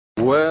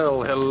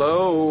Well,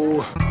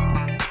 hello.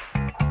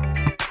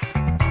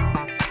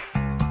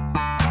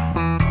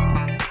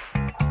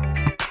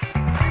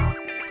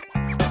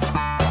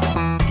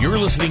 You're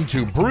listening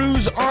to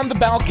Brews on the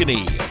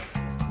Balcony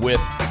with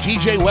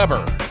TJ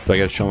Weber Do I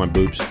got to show my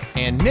boobs?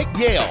 and Nick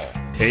Yale.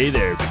 Hey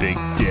there, Big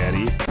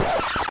Daddy.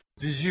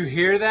 Did you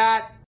hear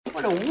that?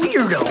 What a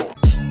weirdo!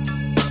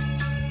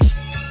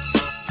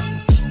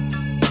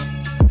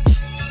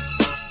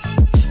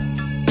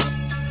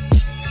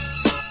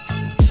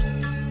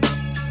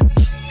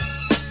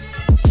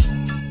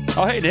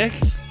 Oh, hey, Nick.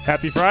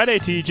 Happy Friday,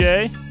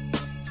 TJ.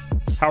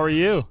 How are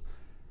you?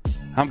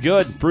 I'm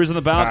good. Brews on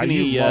the balcony.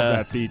 You love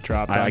that beat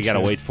drop. I don't gotta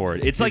you? wait for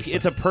it. It's like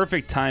it's a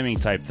perfect timing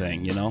type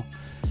thing, you know.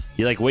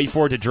 You like wait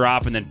for it to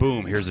drop, and then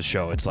boom, here's the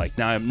show. It's like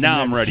now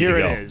I'm ready Here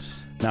to go. it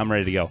is. Now I'm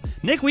ready to go.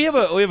 Nick, we have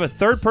a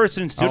third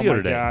person in studio Oh my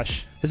today.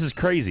 gosh, This is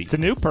crazy. it's a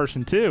new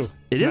person too.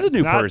 It is It's a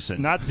new not-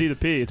 person. Not Z the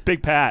P. It's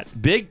Big Pat.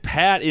 Big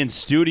Pat in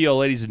studio,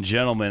 ladies and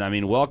gentlemen. I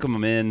mean, welcome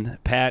him in.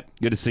 Pat,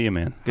 good to see you,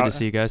 man. Good to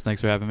see you guys.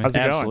 Thanks for having me. How's it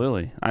going?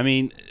 Absolutely. I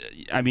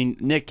mean,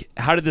 Nick,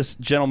 how did this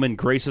gentleman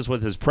grace us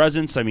with his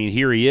presence? I mean,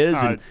 here he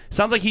is, and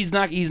sounds like he's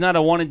not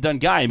a one and done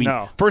guy. I mean,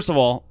 No. first of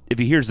all, if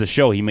he hears the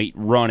show, he may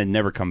run and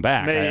never come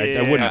back.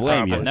 I wouldn't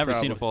blame you. I've never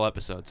Probably. seen a full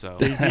episode, so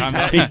He's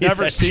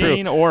never That's true.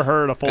 seen or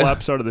heard a full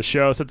episode of the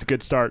show, so it's a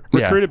good start.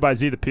 Yeah. Recruited by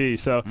Z the P,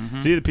 so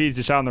Z the P is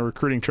just out on the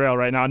recruiting trail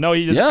right now. No,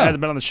 he just Yeah.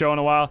 hasn't been on the show in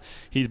a while.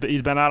 He's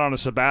been out on a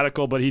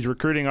sabbatical, but he's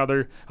recruiting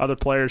other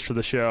players for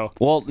the show.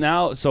 Well,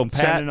 now, so Pat,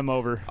 Sending them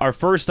over.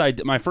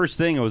 my first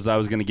thing was I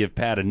was going to give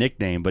Pat a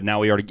nickname, but now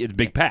we already get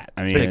Big Pat.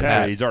 I mean, Big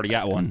Pat. he's already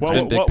got one.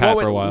 been Big Pat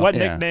for a while. What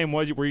Yeah. nickname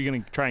were you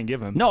going to try and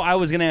give him? No, I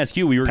was going to ask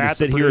you. We were going to Pat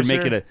the sit here and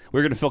make producer? we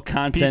were going to fill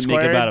content, make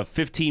P-squared? about a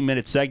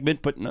 15-minute segment,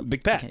 but no,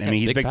 Big Pat. I mean,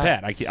 he's Big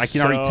Pat. I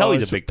can already So tell he's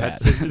a it's- Big Pat.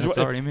 That's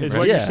already me, Is right?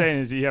 what Yeah. you're saying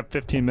is you have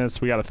 15 minutes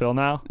we got to fill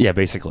now? Yeah,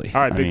 basically.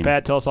 All right, I Big mean,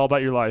 Pat, tell us all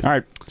about your life. All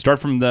right, start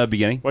from the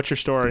beginning. What's your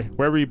story?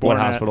 Where were you born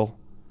What at? hospital?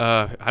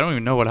 I don't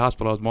even know what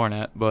hospital I was born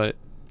at, but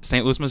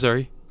St. Louis,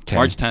 Missouri, 'Kay.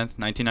 March 10th,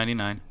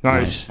 1999.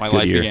 Nice. My Good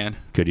life year. began.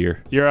 Good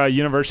year. You're a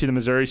University of the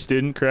Missouri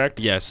student, correct?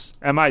 Yes,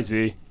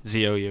 MIZ.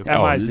 ZOU.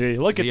 MIZ.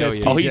 Look at this,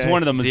 ZOU. TJ. Oh, he's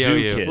one of the Mizzou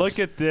ZOU. kids. Look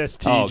at this,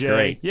 Oh, TJ.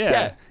 great.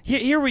 Yeah.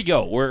 Here we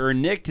go. Where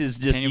Nick is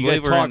just Can you guys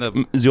believe we're talk in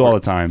the- Mizzou all the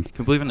time. Can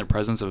you believe in the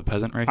presence of a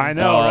peasant right here? I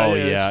know, Oh, right?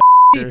 yeah.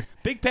 It's-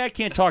 Big Pat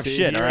can't talk See,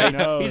 shit, he all right?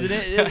 already He's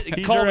knows. an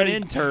He's call him an already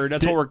intern.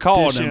 That's di- what we're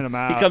calling dishing him. him He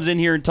out. comes in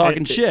here and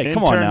talking shit.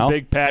 Come on Intern now.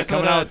 Big Pat That's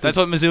coming what, out. that's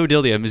what Mizzou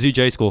deal. Yeah, Mizzou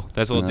J School.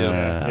 That's what we'll do.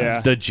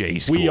 Yeah. The J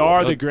school. We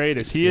are the He'll-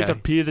 greatest. He is Yeah.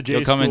 a J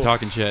You'll come in school.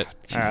 talking shit.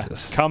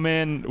 Jesus. Come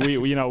in. We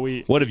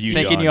What have you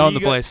Thinking done? you own the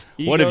Ego- place.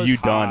 What have you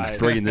egos done high.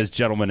 bringing this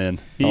gentleman in?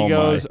 Oh,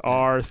 Egos my.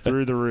 are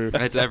through the roof.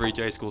 That's every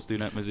J School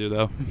student at Mizzou,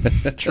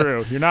 though.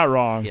 True. You're not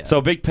wrong. Yeah. So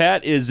Big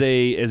Pat is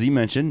as he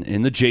mentioned,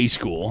 in the J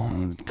school.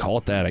 Call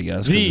it that, I guess.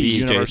 'cause The it's-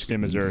 University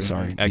of Missouri.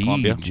 Sorry, At the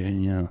Columbia.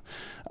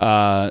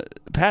 Yeah.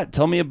 Pat,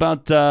 tell me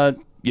about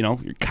your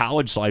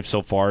college life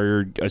so far.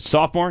 You're a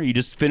sophomore. You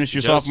just finished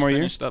your Just sophomore year.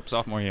 finished up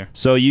sophomore year.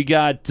 So you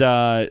got,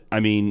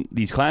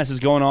 these classes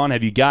going on.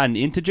 Have you gotten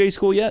into J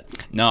school yet?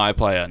 No, I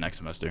apply next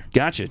semester.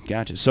 Gotcha.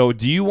 So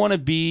do you want to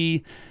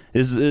be?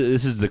 This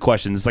is the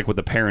question. It's like what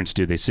the parents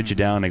do. They sit you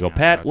down and they go,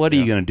 Pat, what are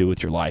you going to do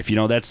with your life?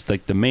 That's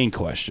like the main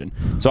question.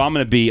 So I'm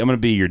gonna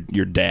be your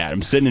dad.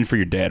 I'm sitting in for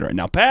your dad right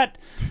now, Pat.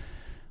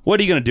 What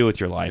are you going to do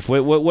with your life?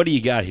 What do you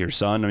got here,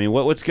 son? I mean,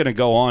 what's going to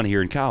go on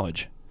here in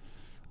college?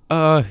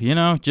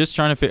 Just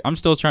trying to. I'm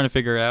still trying to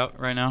figure it out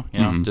right now.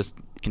 Mm-hmm. Just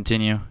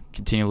continue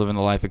living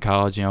the life of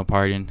college.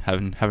 Partying,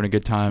 having a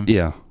good time.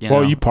 Yeah.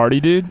 Well, you party,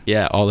 dude?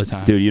 Yeah, all the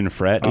time. Dude, you in a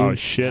frat, dude? Oh,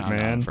 shit, No, no,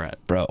 man. frat.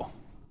 Bro.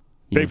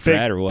 You in a Big,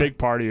 frat big, or what? big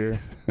partier.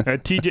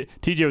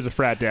 TJ was a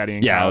frat daddy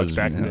in Yeah, I college was-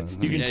 back yeah, then.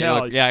 You can yeah,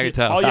 tell. I can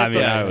tell. All you I have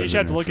mean, to, I you was just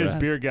have to in a look at his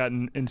frat. beer gut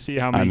and see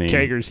how many mean,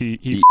 kegers he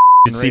you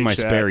should see my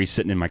raged at. Sperry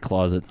sitting in my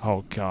closet.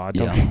 Oh, God.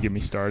 Don't Yeah. even get me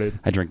started.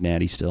 I drink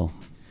Natty still.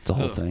 It's a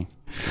whole Oh. thing.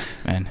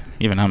 Man,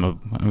 even I'm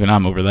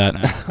over that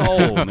now.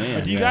 Oh,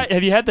 man. Do you guys,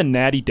 have you had the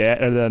natty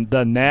dad or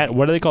the nat?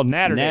 What are they called?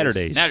 Natter Natter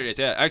days. days. Natter days,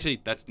 yeah.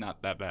 Actually, that's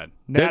not that bad.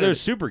 They're Natter-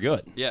 super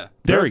good. Yeah.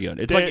 Very good.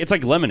 It's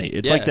like lemonade.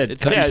 It's Yeah, like that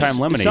it's- country yeah, time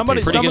lemonade.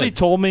 Somebody taste. Pretty good.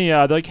 told me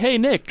they're like, "Hey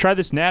Nick, try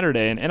this Natter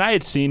Day," and I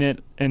had seen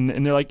it,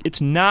 and they're like,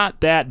 "It's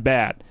not that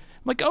bad." I'm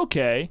like,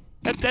 "Okay."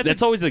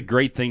 That's always a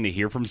great thing to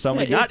hear from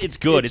somebody. Yeah, It's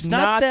good. It's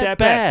not that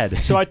bad.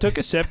 So I took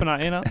a sip and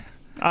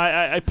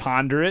I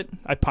ponder it.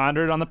 I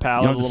ponder it on the You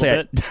palate a don't little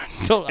say bit.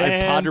 I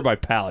And- ponder my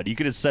palate. You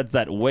could have said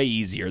that way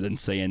easier than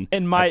saying.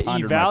 And I my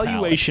pondered my palate.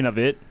 evaluation of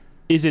it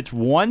is it's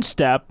one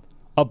step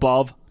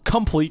above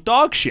complete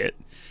dog shit.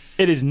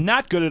 It is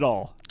not good at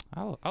all.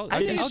 I'll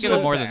think give so.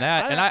 it more than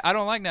that. And I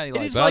don't like Natty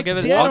Light. is but I'll like give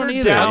it. See, I don't watered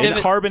either. down I'll give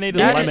it- carbonated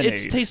Yeah, lemonade.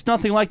 it tastes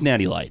nothing like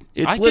Natty Light.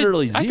 It's I could-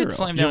 literally zero. I could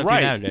slam You're down a right.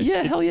 few Natter days.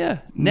 Yeah, hell yeah.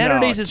 Natter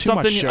No, Days is too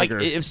much something like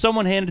sugar. if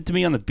someone handed it to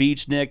me on the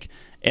beach, Nick,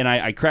 and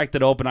I cracked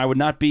it open, I would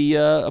not be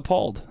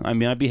appalled. I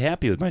mean, I'd be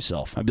happy with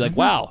myself. I'd be like,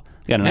 wow,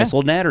 I got a nice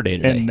little Natter Day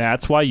today. And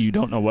that's why you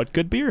don't know what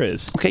good beer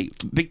is. Okay,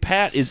 Big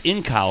Pat is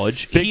in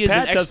college. Big He is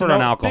Pat an doesn't expert on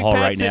know- alcohol Big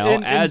right Pat's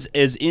now,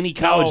 as any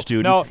college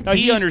student. no,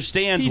 he he's-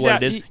 understands he's what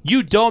at- it is. he-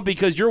 You don't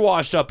because your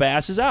washed up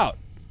ass is out.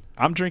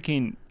 I'm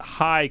drinking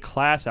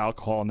high-class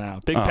alcohol now.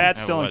 Big Oh. Pat's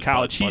Yeah, still in what,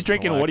 college. Bud He's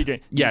drinking, what are you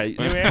drinking? Yeah,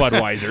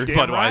 Budweiser.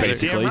 Damn right,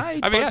 basically. damn right,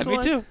 I mean, Bud yeah, me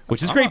Select. too.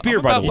 Which is great beer,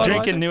 by the I'm way. You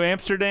about drinking New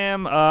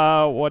Amsterdam?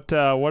 What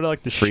are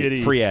like the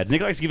shitty? Free ads.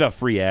 Nick likes to give out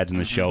free ads in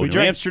the show. We New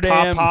drank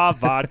Amsterdam. Papa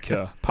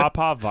vodka.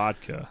 Papa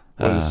vodka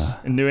was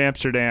in New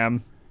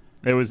Amsterdam.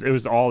 It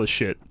was all the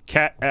shit.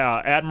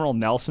 Admiral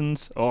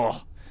Nelson's.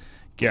 Oh,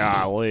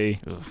 golly.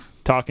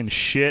 Talking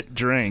shit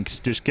drinks.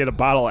 Just get a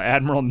bottle of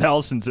Admiral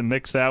Nelson's and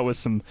mix that with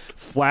some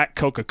flat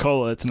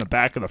Coca-Cola that's in the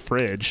back of the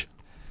fridge.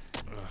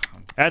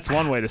 That's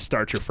one way to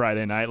start your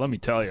Friday night. Let me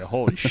tell you.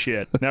 Holy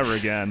shit. Never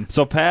again.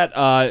 So, Pat,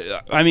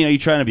 I mean, are you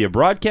trying to be a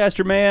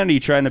broadcaster, man? Are you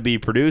trying to be a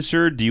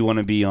producer? Do you want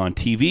to be on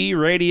TV,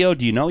 radio?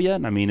 Do you know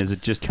yet? I mean, is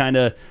it just kind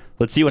of,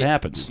 let's see what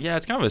happens? Yeah,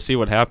 it's kind of a see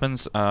what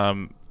happens.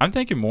 I'm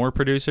thinking more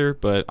producer,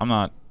 but I'm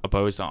not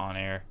opposed to on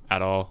air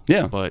at all.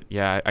 Yeah. But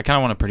yeah, I kind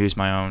of want to produce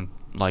my own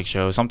like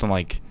show, something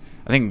like.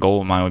 I think a goal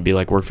of mine would be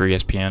like work for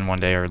ESPN one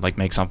day, or like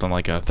make something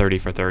like a 30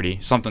 for 30,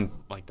 something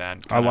like that.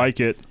 I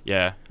like it.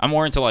 Yeah, I'm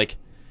more into like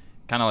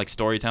kind of like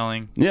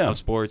storytelling of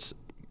sports.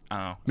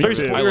 I don't know.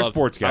 So you're a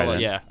sports guy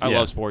then. I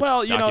love sports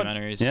Well, you know,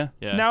 documentaries.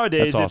 Yeah.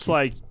 Nowadays, That's it's awesome.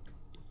 like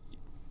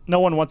no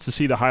one wants to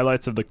see the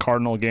highlights of the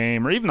Cardinal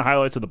game or even the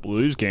highlights of the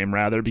Blues game,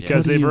 rather,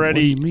 because they've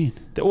already. What do you mean?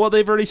 Well,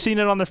 they've already seen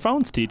it on their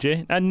phones,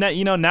 TJ. And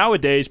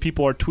nowadays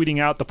people are tweeting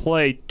out the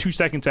play 2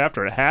 seconds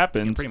after it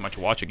happens. Pretty much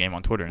watch a game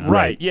on Twitter now.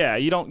 Right? Yeah,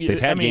 you don't. They've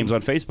had I mean, games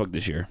on Facebook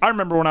this year. I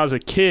remember when I was a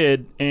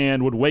kid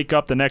and would wake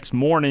up the next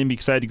morning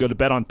because I had to go to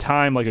bed on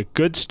time like a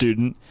good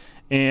student,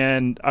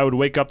 and I would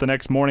wake up the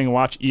next morning and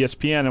watch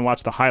ESPN and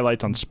watch the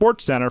highlights on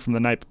SportsCenter from the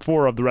night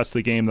before of the rest of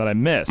the game that I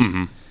missed.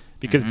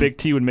 Because Big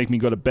T would make me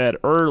go to bed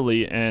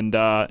early, and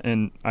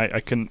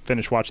I couldn't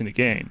finish watching the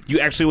game. You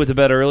actually went to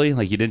bed early?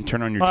 Like you didn't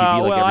turn on your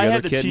TV like I every had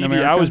other the kid TV. in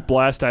America? I was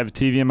blessed. I have a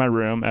TV in my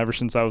room ever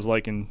since I was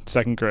like in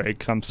second grade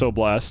because I'm so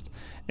blessed.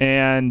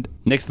 And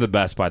Nick's the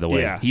best, by the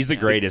way. Yeah. He's the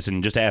greatest,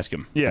 and just ask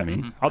him. yeah, I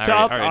mean, I'll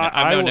tell.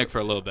 I've known Nick for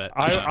a little bit.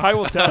 I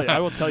will tell you. I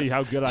will tell you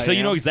how good I am. so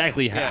you know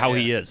exactly how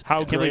he is. How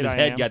I can't believe great his I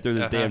head am. got through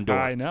this damn door.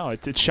 I know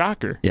it's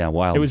shocker. Yeah,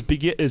 wild. It was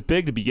big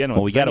to begin with.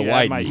 Well, we got Then to you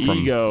add widen my from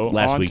ego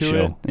last onto week's it.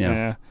 show.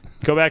 Yeah.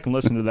 Go back and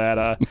listen to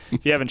that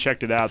if you haven't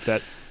checked it out.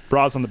 That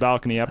Bras on the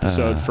Balcony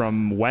episode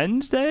from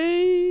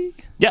Wednesday.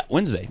 Yeah,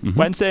 Wednesday. Mhm.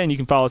 Wednesday, and you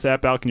can follow us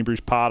at Balcony Brews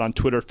Pod on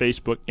Twitter,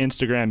 Facebook,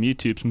 Instagram,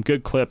 YouTube. Some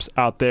good clips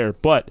out there.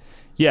 But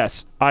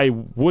yes, I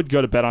would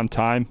go to bed on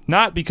time,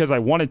 not because I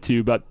wanted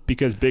to, but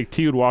because Big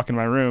T would walk in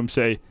my room,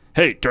 say,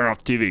 "Hey, turn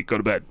off the TV, go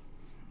to bed,"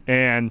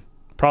 and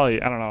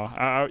probably I don't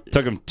know.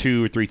 Took him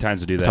 2 or 3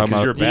 times to do that Talking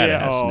because you're a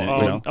Yeah, badass. Nick,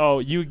 you know?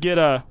 you get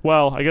a.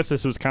 Well, I guess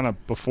this was kind of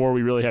before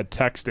we really had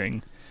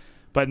texting,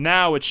 but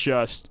now it's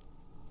just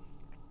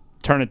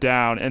turn it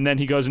down, and then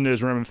he goes into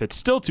his room if it's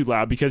still too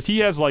loud because he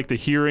has like the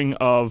hearing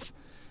of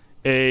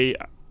a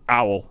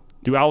owl.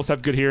 Do owls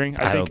have good hearing?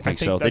 I don't think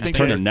so. They just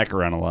turn their neck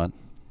around a lot.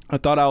 I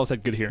thought owls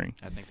had good hearing.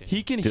 I think they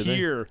He can Do they?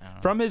 hear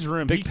from his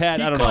room. Big he, Pat,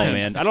 he I don't know, claims-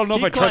 man. I don't know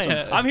if he I trust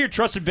claims- him. I'm here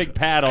trusting Big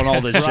Pat on all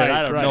this shit. I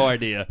have no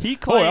idea. He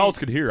claims, owls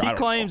could hear. I He don't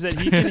claims know. that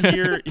he can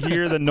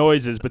hear the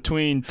noises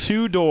between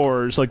 2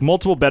 doors, like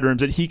multiple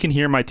bedrooms, that he can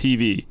hear my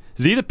TV.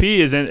 Z the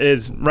P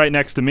is right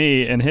next to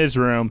me in his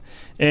room,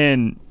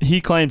 and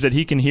he claims that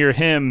he can hear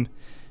him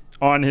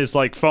on his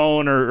like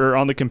phone or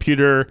on the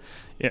computer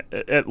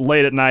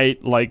late at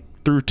night, like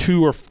through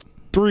 2 or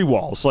 3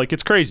 walls. Like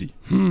it's crazy,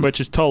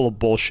 which is total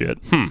bullshit.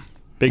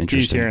 Big T's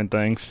Interesting. hearing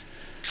things.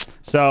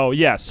 So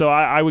yeah, so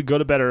I would go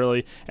to bed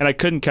early, and I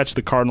couldn't catch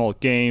the Cardinal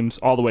games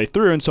all the way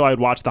through, and so I'd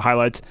watch the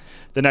highlights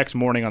the next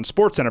morning on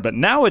SportsCenter. But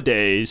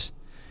nowadays,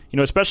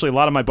 especially a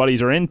lot of my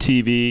buddies are in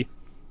TV.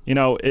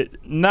 It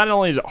not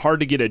only is it hard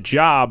to get a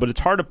job, but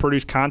it's hard to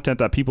produce content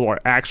that people are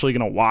actually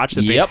going to watch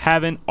that they Yep.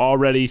 haven't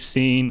already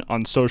seen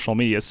on social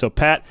media. So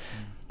Pat,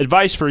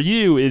 advice for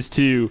you is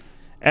to,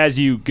 as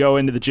you go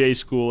into the J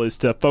school, is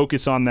to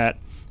focus on the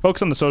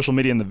social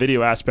media and the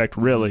video aspect,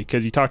 really,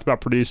 because you talked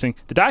about producing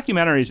the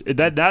documentaries.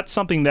 That's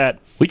something that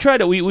We tried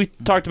to. We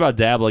talked about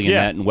dabbling in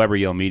Yeah. that in Weber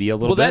Yale Media a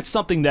little well, bit. that's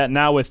something that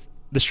now with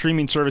the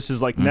streaming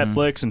services like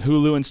Netflix and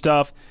Hulu and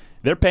stuff,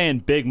 they're paying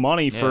big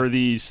money for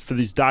these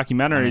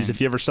documentaries. If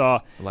you ever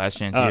saw Last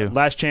Chance U.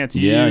 Last Chance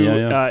U,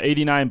 Yeah.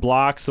 89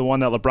 Blocks, the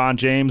one that LeBron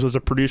James was a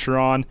producer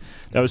on,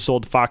 that was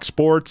sold to Fox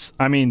Sports.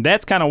 I mean,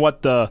 that's kind of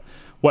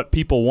what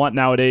people want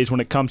nowadays when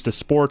it comes to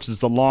sports, is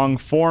the long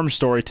form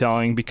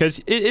storytelling,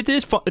 because it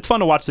is fun. It's fun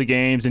to watch the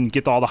games and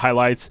get all the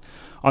highlights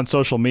on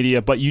social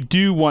media, but you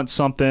do want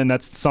something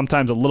that's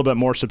sometimes a little bit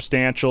more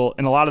substantial,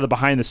 and a lot of the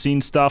behind the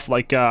scenes stuff,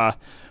 like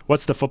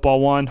what's the football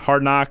one,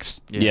 Hard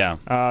Knocks, yeah.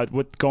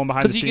 with going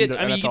behind the Because scenes. you at get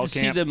to NFL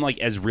see camp. them like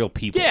as real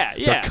people. Yeah,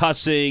 yeah. They're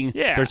cussing.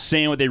 Yeah. They're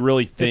saying what they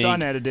really think.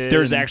 unedited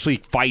There's and- actually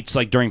fights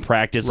like during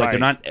practice. Like they're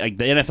Right. not like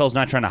the NFL's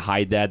not trying to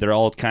hide that. They're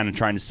all kind of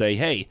trying to say,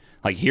 hey,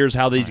 like here's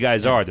how these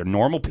guys are. They're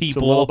normal It's a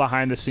people. little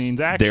behind the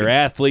scenes action. They're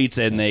athletes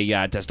and they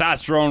got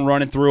testosterone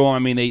running through them. I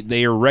mean,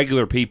 they are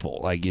regular people.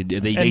 Like they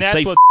that's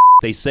say what-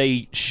 they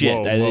say shit.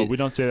 Whoa, we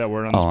don't say that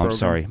word on this Oh, program. I'm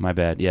sorry. My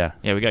bad. Yeah.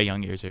 Yeah, we got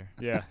young ears here.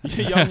 Yeah,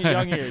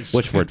 young ears.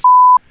 Which word?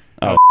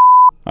 Oh,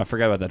 I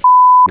forgot about that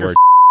word.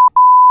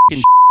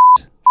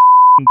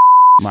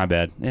 My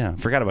bad. Yeah,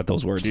 forgot about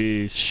those words.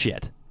 Jeez.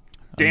 Shit.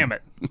 Damn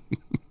it.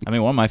 I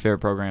mean, one of my favorite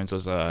programs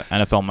was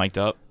NFL Mic'd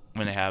Up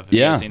when they have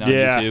Yeah. seen on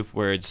Yeah. YouTube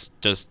where it's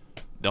just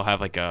they'll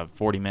have like a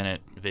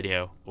 40-minute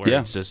video where Yeah.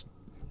 it's just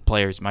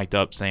players mic'd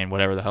up saying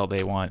whatever the hell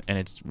they want, and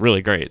it's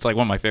really great. It's like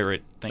one of my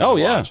favorite things. Oh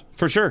to yeah, watch.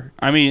 for sure.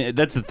 I mean,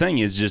 that's the thing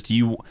is just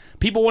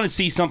people want to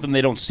see something they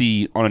don't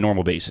see on a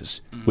normal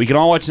basis. We can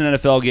all watch an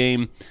NFL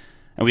game,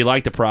 and we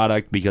like the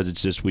product because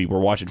it's just we're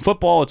watching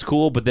football. It's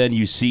cool, but then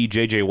you see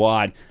J.J.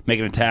 Watt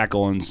making a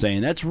tackle and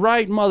saying "That's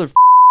right, motherfucker"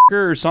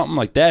 or something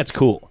like that's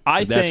cool.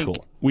 I That's think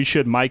cool. we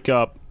should mic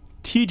up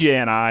TJ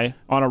and I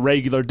on a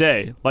regular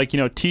day. Like,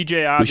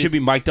 TJ We should be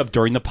mic'd up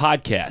during the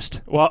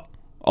podcast. Well,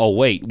 Oh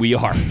wait, we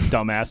are.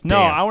 dumbass. No,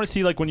 Damn. I want to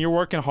see like when you're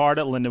working hard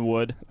at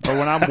Lindenwood, or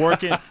when I'm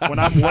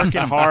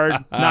working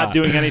hard, not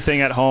doing anything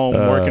at home,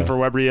 working for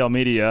Weber EL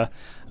Media.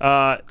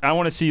 I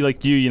want to see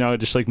like you,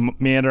 just like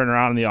meandering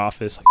around in the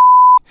office. Like,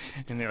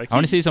 and they're like, I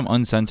want to see some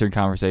uncensored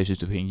conversations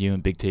between you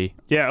and Big T.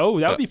 yeah. Oh,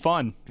 that would be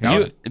fun.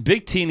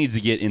 Big T needs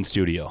to get in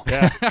studio.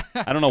 Yeah.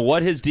 I don't know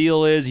what his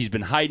deal is. He's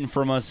been hiding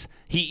from us.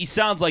 He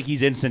sounds like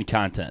he's instant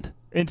content.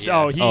 It's,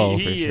 Yeah.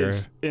 he for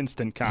is sure.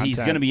 instant content. He's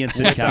going to be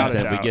instant Without a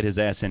content if we doubt. get his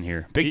ass in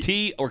here. Big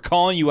T, we're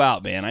calling you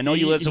out, man. I know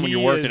you He- listen when he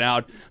you're working is-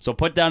 out, so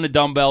put down the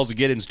dumbbells and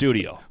get in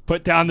studio.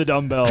 Put down the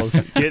dumbbells.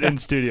 Get in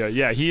studio.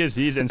 Yeah, he's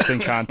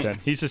instant content.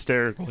 He's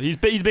hysterical. He's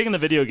big in the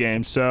video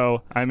games.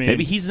 So I mean,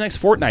 Maybe he's the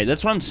next Fortnite.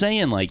 That's what I'm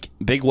saying. Like,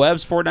 Big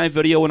Web's Fortnite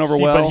video went over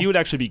see, well. but he would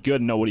actually be good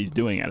and know what he's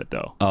doing at it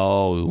though.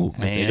 Oh,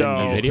 man.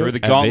 So- You Video- threw the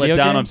at gauntlet video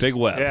down games? on Big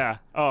Web. Yeah.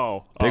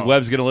 Oh. Big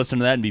Web's going to listen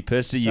to that and be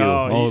pissed at you.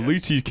 Oh, yeah. at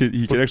least he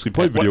can actually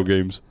play video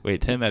games.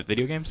 Wait, Tim at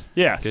video games?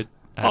 Yes. Good.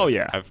 Oh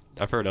yeah.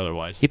 I've heard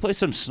otherwise. He plays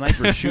some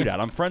sniper shootout.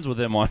 I'm friends with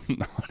him on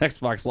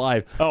Xbox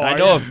Live. Oh, And are I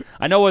know you?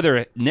 I know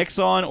whether Nick's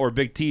on or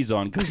Big T's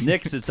on because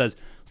Nick's it says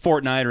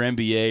Fortnite or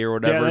NBA or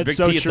whatever. that's Big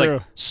so T it's true.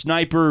 like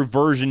Sniper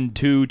version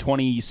 2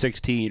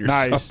 2016 or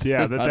Nice. something.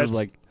 Yeah. I That's was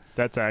like,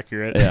 that's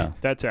accurate. Yeah.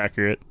 That's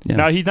accurate. Yeah.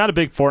 No, he's not a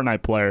big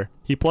Fortnite player.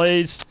 He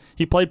played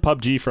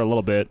PUBG for a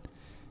little bit.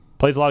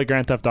 Plays a lot of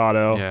Grand Theft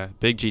Auto. Yeah,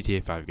 big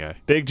GTA 5 guy.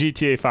 Big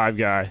GTA 5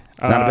 guy.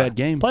 Not a bad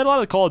game. Played a lot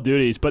of the Call of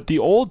Duties, but the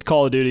old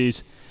Call of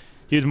Duties,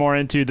 he was more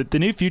into the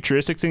new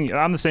futuristic thing.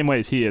 I'm the same way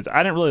as he is.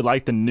 I didn't really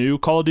like the new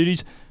Call of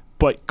Duties,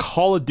 but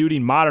Call of Duty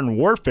Modern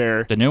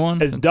Warfare, The new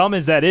one? as dumb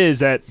as that is,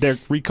 that they're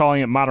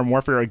recalling it Modern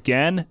Warfare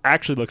again,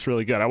 actually looks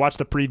really good. I watched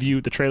the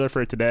preview, the trailer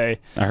for it today.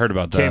 I heard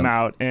about that. Came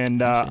out,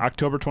 and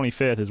October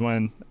 25th is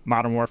when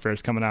Modern Warfare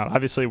is coming out.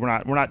 Obviously, we're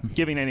not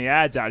giving any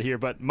ads out here,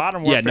 but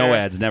Modern Warfare. Yeah, no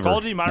ads, never. Call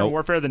of Duty Modern Nope.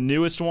 Warfare, the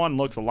newest one,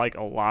 looks like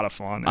a lot of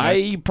fun. And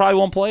I probably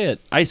won't play it.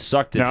 I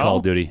sucked at No? Call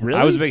of Duty. Really?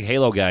 I was a big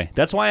Halo guy.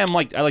 That's why I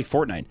like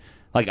Fortnite.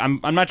 Like I'm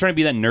not trying to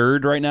be that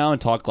nerd right now and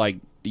talk like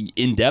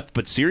in depth,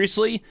 but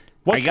seriously,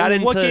 I got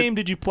into what game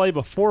did you play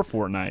before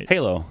Fortnite?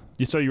 Halo.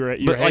 You were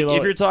But like Halo.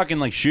 if you're talking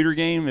like shooter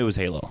game, it was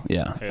Halo.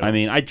 Yeah. Halo. I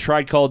mean, I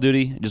tried Call of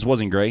Duty, it just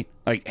wasn't great.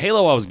 Like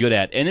Halo I was good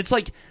at. And it's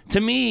like to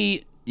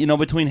me,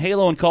 between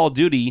Halo and Call of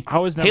Duty, I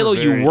was never Halo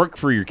very- you work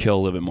for your kill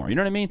a little bit more. You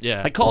know what I mean?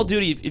 Yeah. Like Call of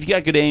Duty, if you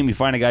got good aim, you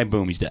find a guy,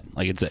 boom, he's dead.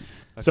 Like it's it.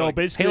 so like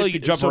basically, Halo, if you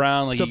can jump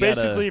around, like, so you gotta-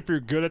 basically, if you're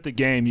good at the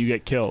game, you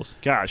get kills.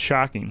 God,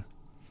 shocking.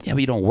 Yeah,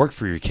 but you don't work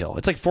for your kill.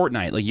 It's like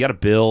Fortnite. Like you got to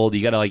build.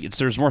 You got to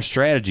there's more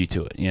strategy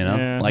to it.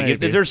 Yeah, like if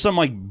maybe. there's some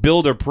like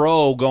builder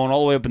pro going all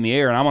the way up in the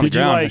air, and I'm on Did the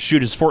you, ground, I like-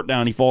 shoot his fort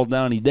down, he falls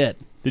down, he's dead.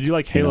 Did you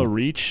like Halo know.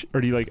 Reach, or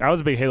do you like? I was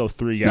a big Halo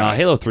 3 guy. No,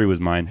 Halo 3 was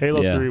mine.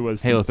 Halo yeah. 3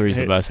 was Halo 3 is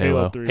the best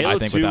Halo. 3. Halo I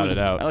think 2 without was- a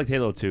doubt. I liked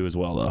Halo 2 as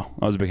well, though.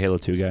 I was a big Halo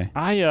 2 guy.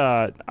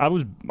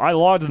 I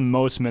logged the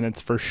most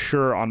minutes for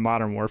sure on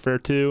Modern Warfare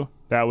 2.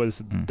 That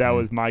was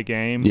my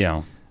game.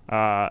 Yeah.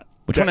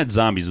 Which that- one had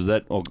zombies? Was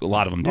that? Oh, a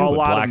lot of them did. A but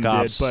lot of Black them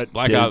did, Ops. but-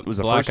 Black did- Ops was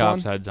the Black first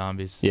Ops one? had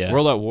zombies. Yeah.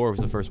 World at War was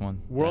the first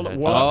one. World that at had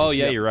War. zombies. Oh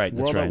yeah, Yep. you're right.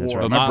 That's World right. at That's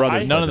War. right. But My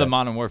brother's none played of the that.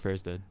 Modern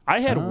Warfares did. I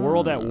had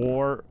World at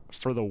War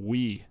for the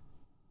Wii,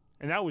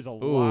 and that was a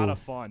lot of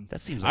fun. That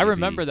seems. I Like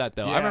remember that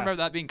though. Yeah. I remember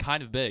that being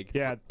kind of big.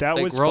 Yeah, that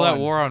Like was World at fun.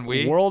 War on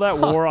Wii? World at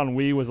War on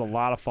Wii was a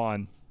lot of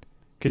fun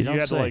because You you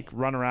don't had to say. like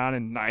run around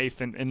and knife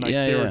and like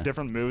Yeah, there were yeah.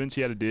 different movements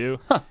you had to do.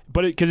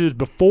 But because it was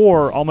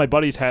before all my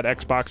buddies had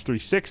Xbox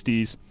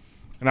 360s,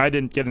 and I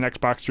didn't get an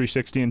Xbox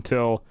 360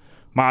 until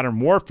Modern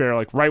Warfare.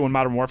 Like right when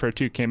Modern Warfare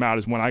 2 came out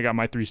is when I got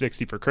my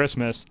 360 for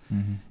Christmas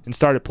and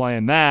started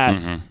playing that.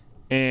 Mm-hmm.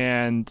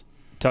 And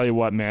tell you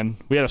what, man,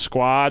 we had a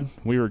squad.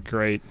 We were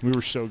great. We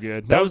were so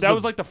good. That That was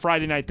was the- like the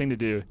Friday night thing to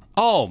do.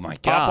 Oh my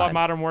Pop on god.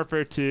 Modern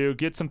Warfare 2,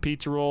 get some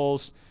pizza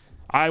rolls.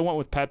 I went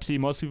with Pepsi.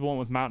 Most people went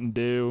with Mountain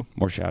Dew.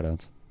 More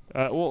shoutouts.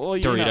 Well,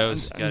 you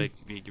Doritos. know, Gotta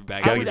get your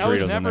bag. Gotta I get was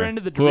Doritos in never there.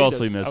 into the Doritos. Who else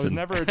we I was missing?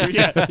 never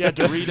yeah,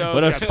 Doritos. What we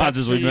other got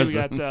sponsors we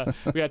Pepsi, missing?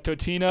 We got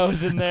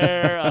Totino's in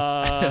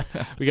there.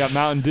 We got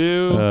Mountain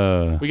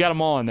Dew. We got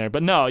them all in there.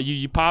 But no,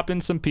 you pop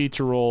in some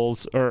pizza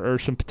rolls or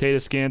some potato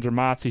skins or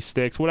mozzie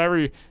sticks,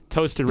 whatever.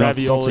 Toasted Don't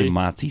ravioli. say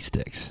mozzie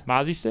sticks.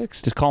 Mozzie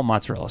sticks? Just call them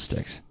mozzarella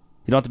sticks.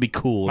 You don't have to be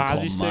cool and call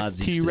Mozzie them sticks, Mozzie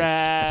sticks.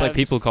 T-Rabs. It's like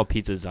people call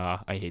pizzas. I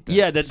hate that.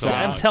 Yeah, that's. so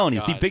I'm much. telling you.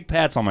 God. See, Big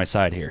Pat's on my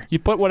side here. You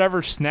put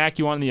whatever snack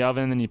you want in the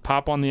oven, and then you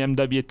pop on the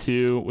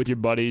MW2 with your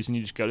buddies, and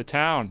you just go to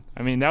town.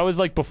 I mean, that was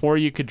like before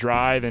you could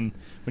drive, and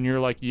when you were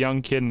like a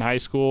young kid in high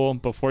school,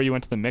 before you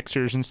went to the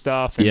mixers and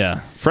stuff. And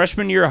Yeah,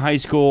 freshman year of high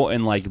school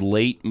and like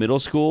late middle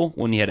school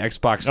when you had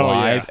Xbox Oh,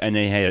 Live yeah.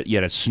 and you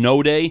had a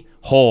snow day.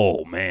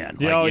 Oh man,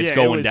 Yeah, oh, it's yeah,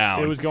 going it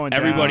down. was going down.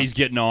 Everybody's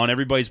getting on.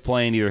 Everybody's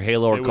playing either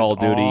Halo or it Call was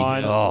of Duty.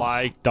 on Oh,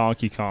 like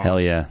Donkey Kong. hell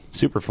yeah,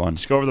 super fun.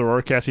 Just go over to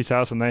Roarcassy's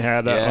house when they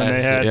had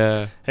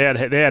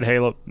they had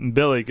Halo.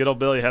 Billy, good old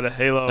Billy had a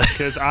Halo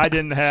because I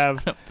didn't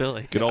have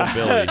Billy. Good old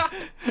Billy.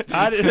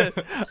 I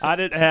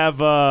didn't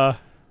have an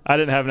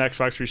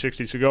Xbox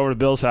 360, so go over to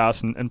Bill's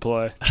house and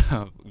play.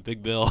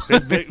 Big Bill.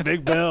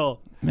 Big Bill.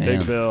 Man.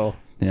 Big Bill.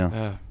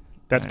 Yeah.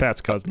 That's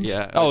Pat's cousin.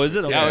 Yeah. Oh, is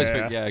it? Yeah, I always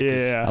Okay. fig- yeah. 'cause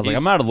Yeah. I was like,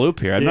 he's- I'm out of the loop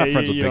here. I'm not Yeah,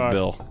 friends with you Big are.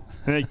 Bill.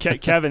 And then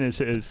Kevin is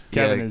Z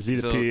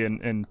to so P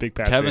and Big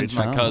Pat's Kevin's age.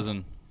 my Oh.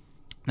 cousin.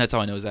 That's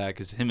how I know Zach,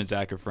 because him and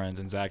Zach are friends,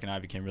 and Zach and I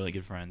became really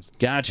good friends.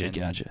 Gotcha.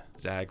 And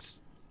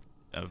Zach's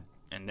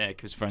and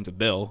Nick, who's friends with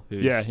Bill.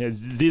 Who's, Yeah,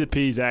 Z to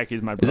P. Zach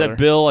is my Is brother. that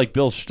Bill? Like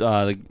Bill,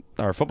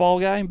 our football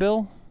guy,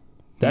 Bill?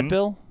 That Hmm?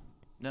 Bill?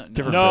 No,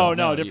 Different No,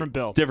 Bill. different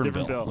Bill. Different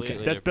Bill. Bill. Okay.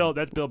 That's Bill.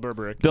 That's Bill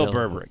Burberick. Bill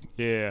Bill. Burbrick.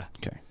 Yeah.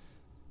 Okay.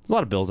 There's a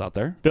lot of Bills out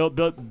there. Bill.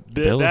 Bill?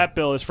 That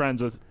Bill is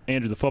friends with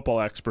Andrew, the football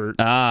expert.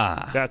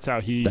 Ah. That's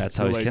how he's he's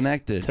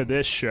connected. to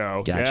this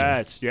show.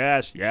 Gotcha.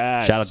 Yes.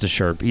 Shout out to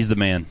Sherp. He's the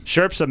man.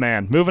 Sherp's a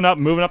man. Moving up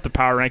the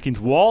power rankings.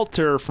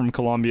 Walter from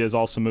Columbia is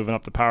also moving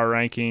up the power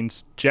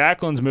rankings.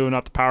 Jacqueline's moving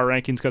up the power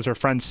rankings because her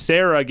friend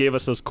Sarah gave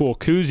us those cool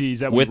koozies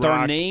that we With our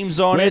rocked names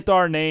on with it.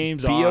 our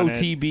names on it.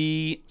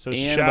 BOTB So and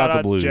shout about out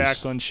the blues. to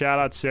Jacqueline. Shout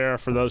out Sarah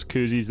for those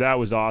koozies. That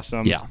was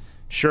awesome. Yeah.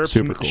 Sherp's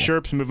Super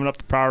cool. moving up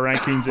the power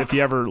rankings if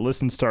he ever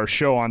listens to our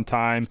show on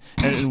time.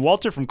 And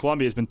Walter from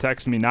Columbia has been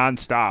texting me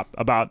nonstop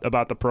about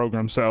the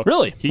program. So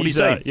Really? What he's do you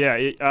say?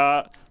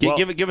 yeah. Well,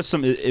 Give us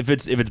some. If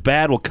it's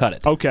bad, we'll cut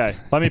it. okay,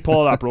 let me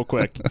pull it up real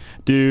quick.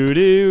 Do.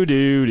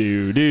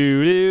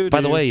 By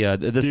the way,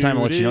 at this time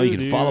I'll let you know you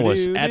can follow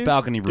us at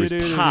Balcony Brews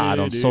Pod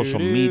on social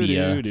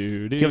media.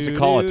 Give us a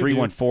call at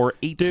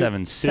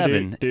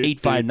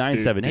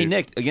 314-877-8597. Hey,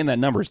 Nick, again, that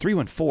number is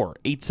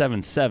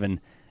 314-877-8597.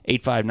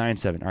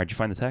 All right, did you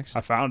find the text?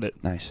 I found it.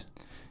 Nice.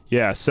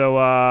 Yeah. So.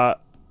 I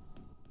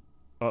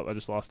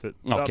just lost it.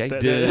 Okay.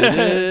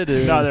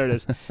 Oh, no, there it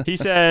is. He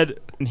said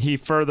he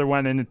further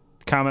went into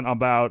comment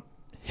about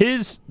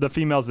the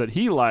females that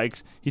he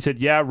likes. He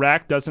said, "Yeah,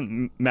 rack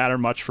doesn't matter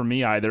much for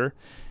me either,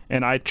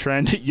 and I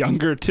trend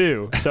younger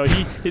too." So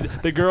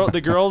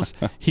the girls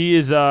he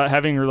is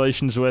having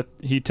relations with,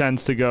 he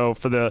tends to go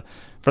for the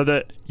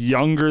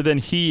younger than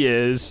he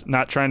is.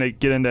 Not trying to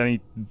get into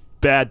any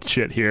bad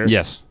shit here.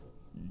 Yes.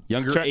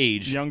 Younger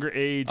age. Younger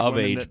age. Of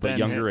women age, but than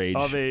younger him. age.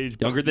 Of age.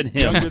 but Younger than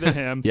him. Younger than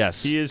him.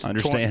 Yes, He is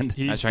understand.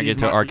 I was trying to get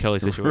to an R. Kelly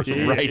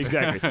situation. Right.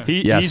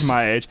 Exactly. Yes. He's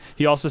my age.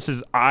 He also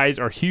says eyes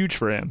are huge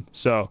for him.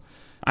 So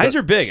Eyes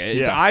are big.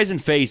 It's Yeah. eyes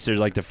and face are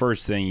like the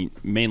first thing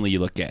mainly you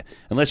look at,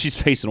 unless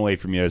she's facing away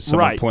from you, as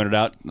someone Right. pointed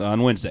out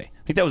on Wednesday.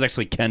 I think that was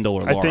actually Kendall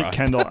or Laura. I think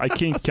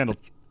Kendall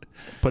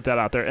put that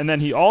out there. And then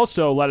he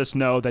also let us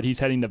know that he's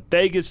heading to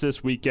Vegas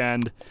this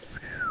weekend.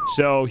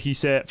 So he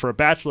said for a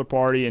bachelor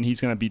party, and he's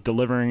going to be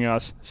delivering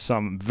us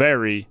some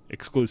very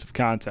exclusive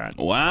content.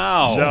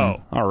 Wow.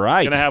 So, all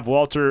right. Going to have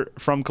Walter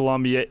from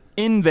Columbia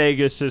in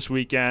Vegas this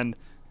weekend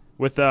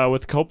with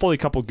hopefully a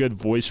couple good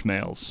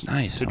voicemails.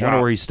 Nice. to I drop.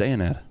 wonder where he's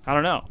staying at. I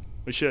don't know.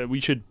 We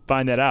should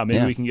find that out. Maybe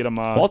Yeah. we can get him.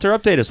 Walter,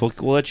 update us. We'll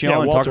let you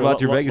on and talk Walter, about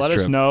your let Vegas trip.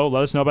 us know.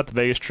 Let us know about the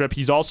Vegas trip.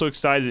 He's also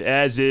excited,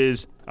 as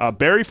is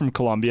Barry from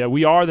Columbia.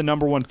 We are the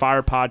 #1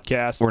 fire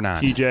podcast. We're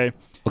not. TJ.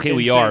 Okay, in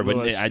we St. are, but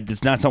Louis,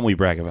 it's not something we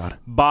brag about.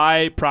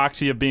 by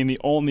proxy of being the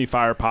only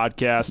fire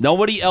podcast.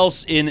 Nobody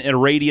else in a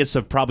radius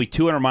of probably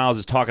 200 miles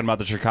is talking about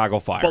the Chicago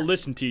Fire. But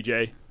listen,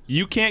 TJ,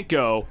 you can't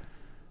go.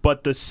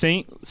 But the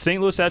St.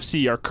 Louis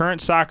FC, our current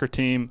soccer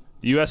team,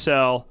 the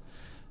USL,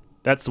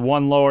 that's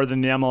one lower than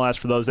the MLS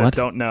for those that What?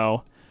 don't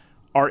know,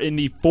 are in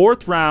the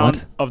 4th round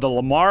What? of the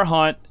Lamar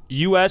Hunt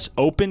U.S.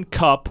 Open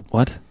Cup,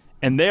 What?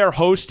 and they are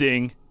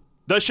hosting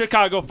the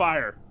Chicago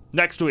Fire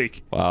next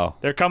week. Wow.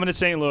 They're coming to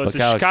St. Louis. Look The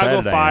how Chicago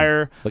excited I am.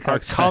 Fire Look how are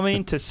excited.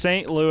 coming to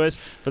St. Louis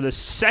for the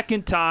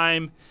second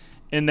time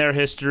in their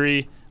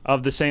history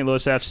of the St.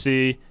 Louis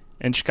FC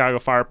and Chicago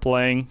Fire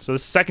playing. So the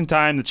second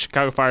time that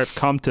Chicago Fire have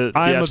come to the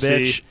I'm a FC.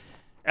 bitch.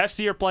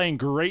 FC are playing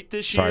great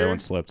this Sorry, year. one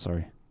slipped.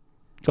 Sorry.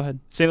 Go ahead.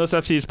 St. Louis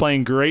FC is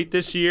playing great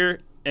this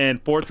year,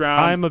 and 4th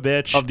round I'm a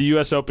bitch. of the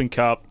U.S. Open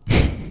Cup.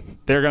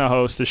 They're going to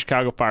host the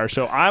Chicago Fire.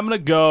 So I'm going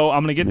to go.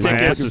 I'm going to get My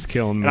tickets. ass is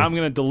killing me. And I'm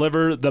going to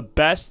deliver the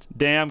best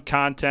damn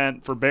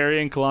content for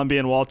Barry in Columbia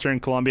and Walter in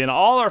Columbia and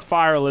all our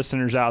Fire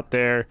listeners out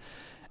there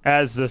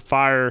as the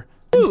Fire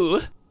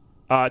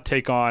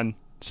take on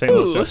St.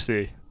 Louis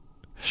FC.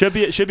 Should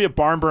be a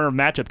barn burner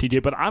matchup,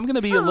 TJ. But I'm going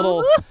to be a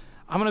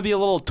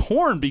little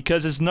torn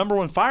because it's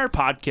 #1 Fire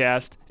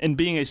podcast, and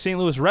being a St.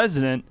 Louis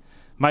resident,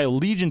 my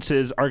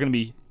allegiances are going to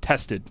be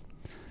tested.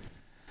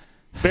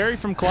 Barry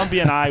from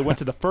Columbia and I went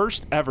to the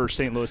first ever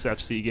St. Louis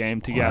FC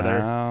game together.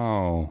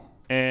 Wow.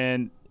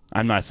 And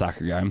I'm not a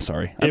soccer guy. I'm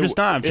sorry. I'm just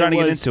not. I'm trying to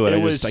get into it.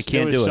 I can't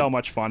do it. It was so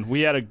much fun.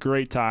 We had a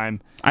great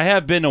time. I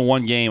have been to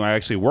one game. I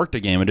actually worked a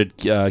game. I did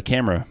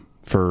camera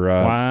for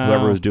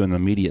whoever was doing the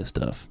media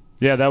stuff.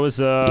 Yeah, that was.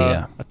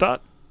 Yeah.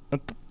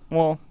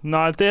 Well,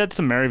 no, they had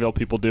some Maryville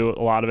people do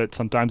a lot of it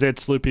sometimes. They had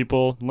SLU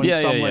people, some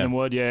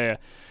Lindenwood. Yeah.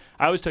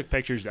 I always took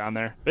pictures down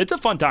there. It's a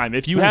fun time.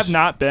 If you have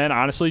not been,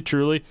 honestly,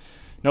 truly,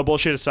 no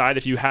bullshit aside,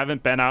 if you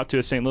haven't been out to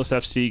a St. Louis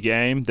FC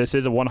game, this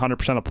is a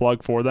 100% a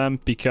plug for them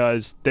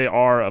because they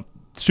are a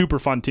super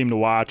fun team to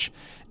watch.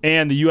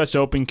 And the U.S.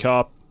 Open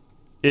Cup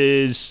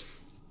is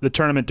the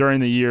tournament during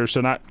the year, so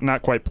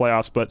not quite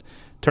playoffs, but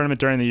tournament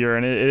during the year,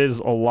 and it is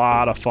a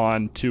lot of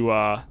fun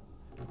to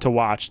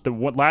watch. The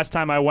last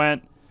time I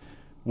went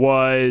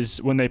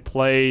was when they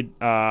played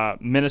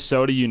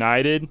Minnesota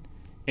United,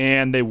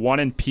 and they won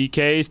in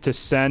PKs to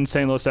send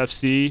St. Louis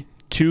FC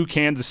to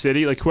Kansas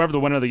City. Like, whoever the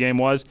winner of the game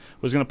was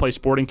going to play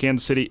Sporting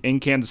Kansas City in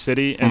Kansas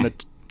City, and the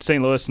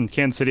St. Louis and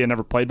Kansas City had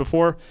never played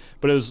before.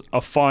 But it was a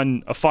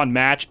fun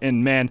match,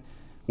 and man,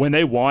 when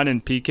they won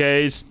in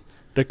PKs,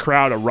 the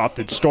crowd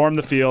erupted, stormed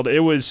the field. It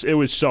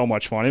was so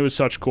much fun. It was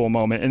such a cool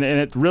moment, and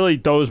it really,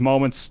 those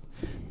moments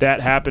that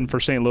happen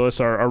for St. Louis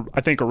are I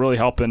think are really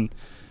helping,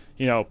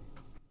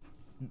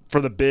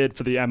 for the bid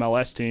for the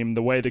MLS team,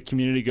 the way the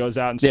community goes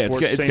out and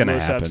supports St.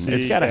 Louis FC.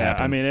 It's got to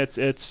happen. I mean,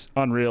 it's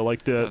unreal.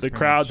 Like the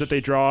crowds that they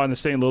draw and the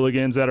St.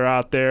 Louligans that are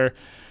out there,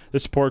 the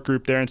support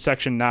group there in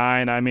Section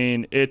 9. I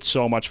mean, it's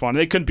so much fun.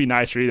 They couldn't be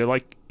nicer either.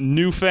 Like,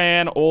 new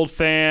fan, old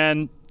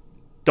fan,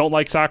 don't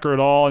like soccer at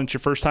all, and it's your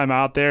first time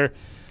out there.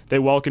 They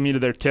welcome you to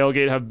their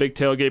tailgate, have a big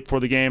tailgate before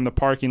the game, the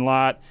parking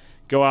lot.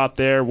 Go out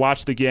there,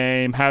 watch the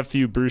game, have a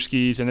few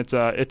brewskis, and it's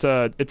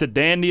a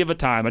dandy of a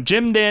time, a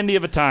gym dandy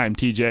of a time,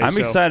 TJ. I'm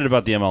excited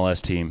about the MLS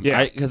team.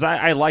 Yeah. Because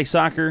I like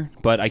soccer,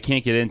 but I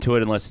can't get into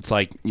it unless it's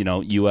like,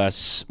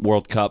 U.S.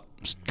 World Cup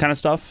kind of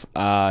stuff.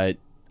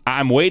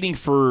 I'm waiting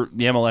for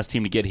the MLS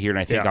team to get here, and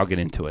I think I'll get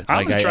into it.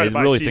 I'm gonna try to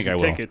buy really season think I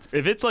will. tickets.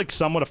 If it's like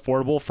somewhat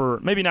affordable for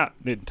maybe not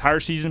the entire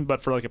season,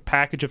 but for like a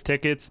package of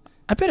tickets,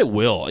 I bet it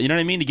will. You know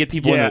what I mean? To get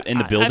people in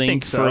the building I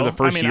think so. for the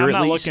first year I'm at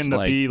not least. looking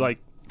to be like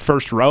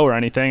first row or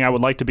anything. I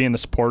would like to be in the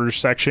supporters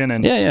section,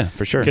 and yeah,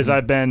 for sure. Because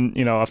I've been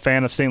a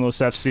fan of St. Louis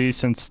FC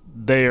since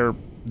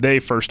they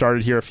first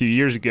started here a few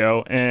years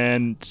ago,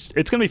 and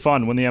it's gonna be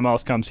fun when the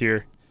MLS comes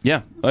here.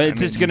 Yeah,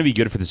 it's going to be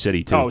good for the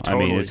city too. Oh,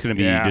 totally. I mean, it's going to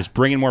be just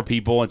bringing more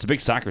people. It's a big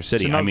soccer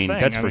city. I mean,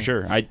 that's for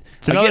sure.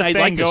 It's another thing I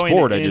like the going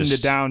sport.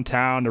 into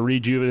downtown to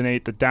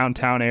rejuvenate the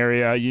downtown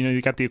area.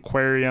 You got the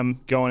aquarium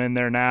going in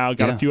there now.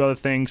 Got a few other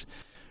things.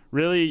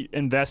 Really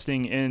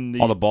investing in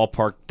all the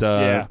ballpark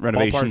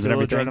renovations and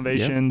everything.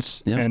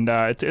 Renovations, yeah. And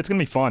it's going to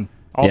be fun.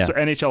 Also,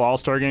 NHL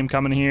All-Star game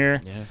coming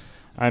here. Yeah.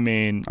 I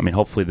mean,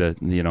 hopefully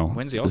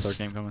when's the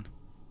All-Star game coming?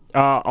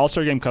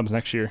 All-Star game comes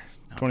next year.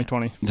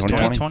 2020. Is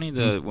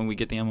 2020 when we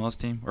get the MLS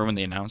team, or when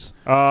they announce?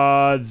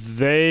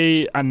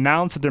 They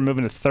announced that they're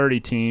moving to 30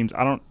 teams.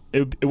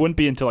 It wouldn't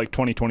be until like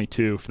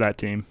 2022 for that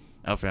team.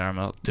 Oh,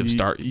 for to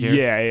start here?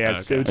 Yeah.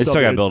 Okay. They still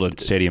got to build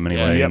a stadium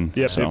anyway. Yep.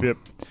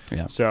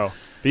 Yeah. So,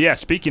 but yeah,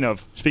 speaking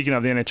of the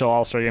NHL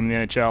All-Star game in the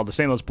NHL, the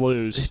St. Louis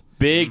Blues.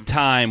 Big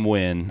time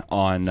win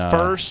on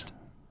first.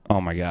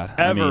 Oh my God!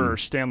 Ever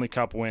Stanley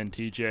Cup win,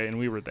 TJ, and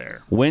we were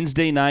there.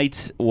 Wednesday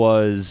night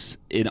was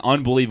an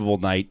unbelievable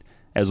night.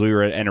 As we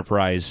were at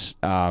Enterprise,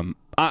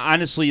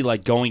 honestly,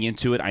 like going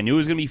into it, I knew it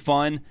was going to be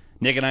fun.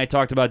 Nick and I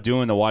talked about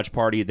doing the watch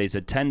party. They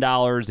said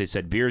 $10. They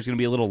said beer is going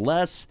to be a little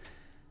less.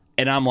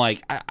 And I'm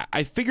like,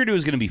 I figured it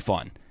was going to be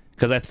fun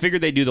because I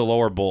figured they'd do the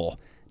lower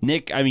bowl.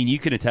 Nick, I mean, you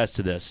can attest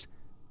to this.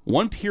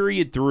 One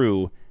period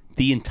through,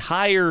 the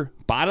entire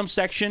bottom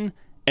section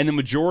and the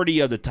majority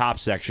of the top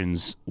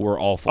sections were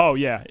all full. Oh,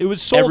 yeah. It was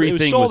sold,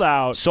 Everything was sold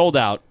out. Sold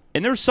out.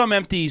 And there's some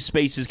empty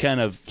spaces kind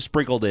of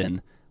sprinkled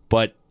in.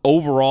 But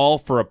overall,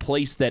 for a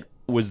place that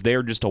was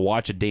there just to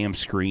watch a damn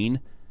screen,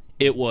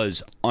 it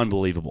was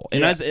unbelievable.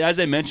 And as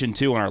I mentioned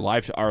too on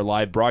our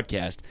live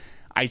broadcast,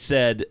 I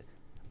said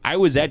I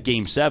was at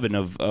Game 7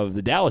 of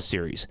the Dallas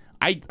series.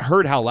 I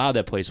heard how loud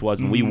that place was,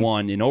 and we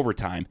won in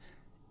overtime.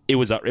 It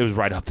was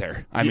right up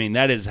there. I mean,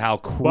 that is how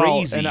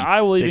crazy. And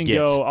I'll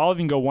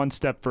even go one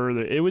step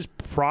further. It was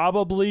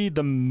probably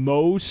the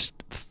most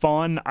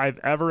fun I've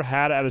ever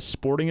had at a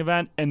sporting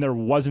event, and there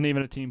wasn't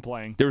even a team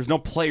playing. There was no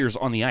players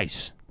on the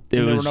ice.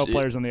 There were no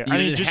players on the ice. I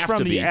mean, just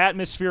from the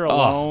atmosphere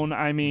alone,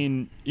 I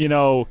mean,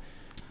 for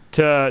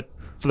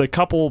the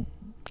couple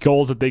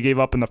goals that they gave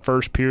up in the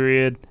first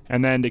period,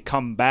 and then to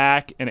come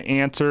back and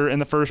answer in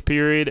the first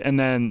period, and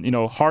then,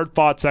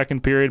 hard-fought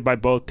second period by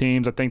both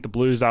teams. I think the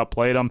Blues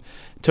outplayed them.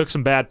 Took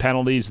some bad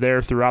penalties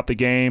there throughout the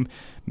game.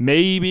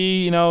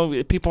 Maybe,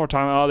 people are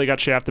talking, they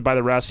got shafted by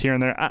the refs here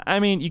and there. I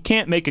mean, you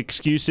can't make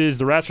excuses.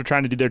 The refs are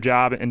trying to do their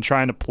job and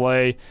trying to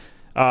play,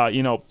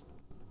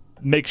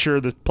 make sure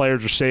the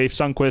players are safe.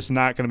 Sundqvist is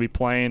not going to be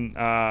playing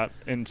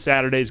in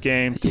Saturday's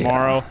game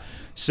tomorrow. Yeah.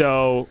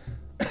 So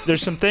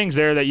there's some things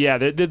there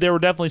that, there were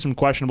definitely some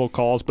questionable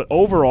calls. But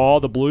overall,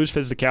 the Blues'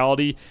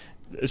 physicality,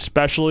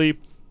 especially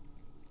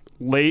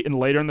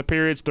later in the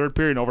periods, third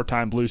period and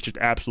overtime, Blues just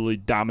absolutely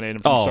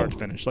dominated from start to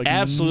finish. Like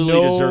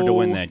absolutely deserved to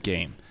win that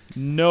game.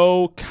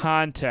 No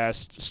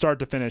contest, start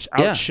to finish.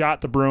 Yeah.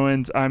 Outshot the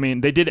Bruins. I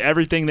mean, they did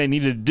everything they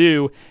needed to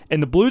do,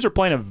 and the Blues are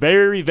playing a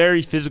very,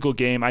 very physical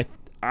game.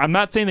 I'm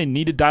not saying they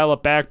need to dial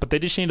it back, but they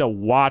just need to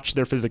watch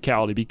their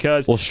physicality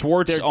because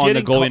Schwartz on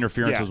the goalie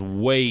interference was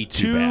way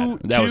too bad.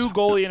 That was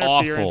goalie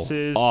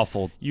interferences.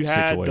 Awful You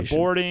had situation. the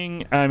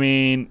boarding. I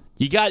mean,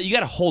 you got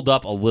to hold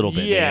up a little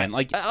bit, man.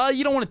 Like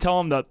you don't want to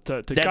tell them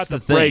to that's cut the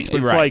thing. brakes,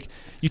 but it's Right. like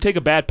you take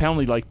a bad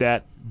penalty like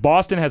that.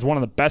 Boston has one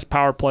of the best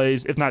power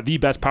plays, if not the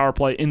best power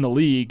play in the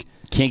league.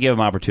 Can't give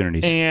them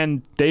opportunities.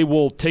 And they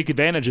will take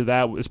advantage of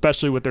that,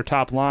 especially with their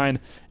top line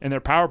and their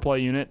power play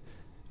unit.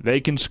 They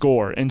can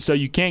score. And so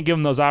you can't give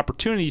them those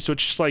opportunities. So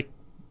it's just like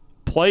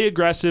play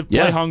aggressive,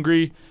 play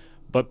hungry,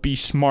 but be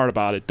smart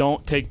about it.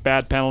 Don't take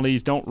bad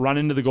penalties. Don't run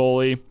into the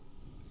goalie.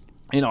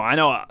 You know, I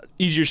know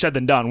easier said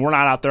than done. We're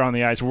not out there on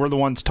the ice. We're the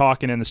ones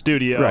talking in the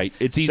studio. Right.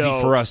 It's easy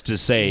for us to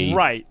say,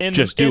 right.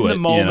 just do it. In the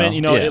moment,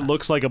 Yeah. it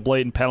looks like a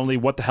blatant penalty.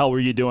 What the hell were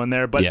you doing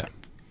there? But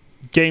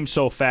game's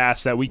so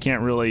fast that we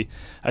can't really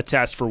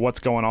attest for what's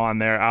going on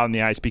there out on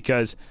the ice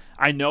because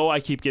I know I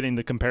keep getting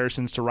the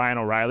comparisons to Ryan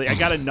O'Reilly. I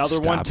got another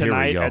one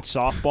tonight at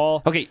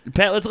softball. Okay,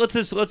 Pat, let's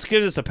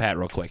give this to Pat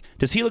real quick.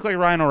 Does he look like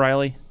Ryan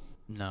O'Reilly?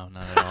 No,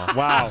 not at all.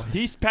 Wow,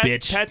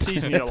 Bitch. Pat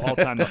sees me all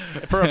the time.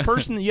 For a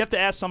person, you have to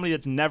ask somebody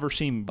that's never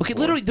seen me before. Okay,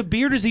 literally, the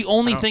beard is the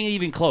only thing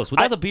even close.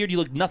 Without the beard, you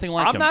look nothing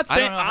like him. I'm not I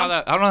saying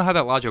don't know how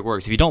that logic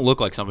works. If you don't look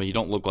like somebody, you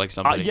don't look like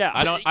somebody. Yeah.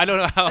 I don't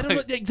know how. I don't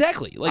know,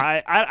 exactly.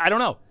 Like, I don't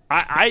know.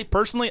 I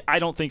personally, I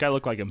don't think I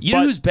look like him. you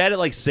know who's bad at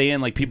like saying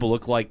like people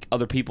look like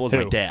other people? Is my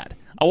Who? dad.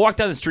 I walk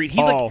down the street.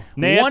 He's like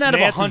Nance, 1 out of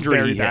Nance is 100.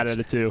 very He bad hits. at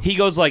it too. He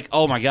goes like,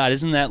 "Oh my God,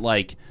 isn't that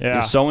like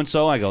so and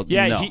so?" I go,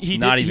 Yeah, "No, he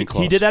not did, even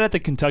close." He did that at the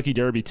Kentucky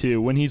Derby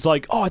too, when he's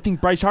like, "Oh, I think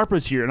Bryce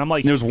Harper's here," and I'm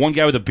like, And there was one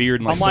guy with a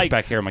beard and like I'm slick like,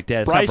 back hair. I'm like,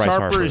 "Dad, it's Bryce not Bryce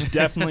Harper is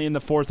definitely in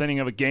the fourth inning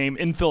of a game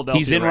in Philadelphia.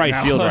 He's in right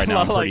right field right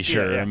now. I'm Like, pretty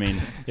sure. yeah. I mean,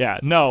 yeah,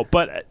 no,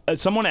 but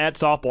someone at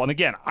softball, and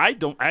again,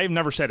 I've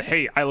never said,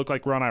 "Hey, I look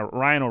like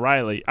Ryan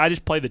O'Reilly." I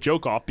just play the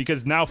joke off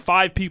because now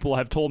 5 people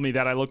have told me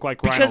that I look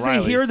like Ryan because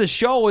O'Reilly. they hear the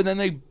show and then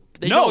they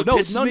No.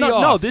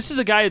 off. This is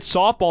a guy at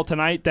softball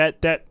tonight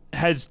that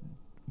has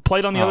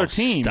played on the other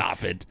team.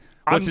 Stop it.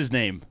 What's his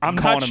name? I'm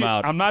calling not him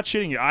out. I'm not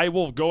shitting you. I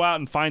will go out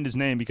and find his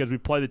name because we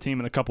play the team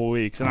in a couple of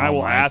weeks, and I Oh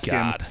will my ask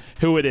God. him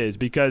who it is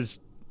because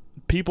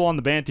people on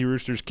the Banty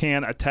Roosters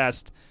can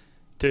attest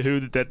to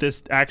who that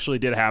this actually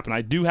did happen.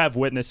 I do have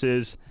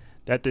witnesses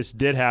that this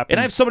did happen. And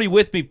I have somebody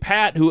with me,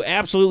 Pat, who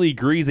absolutely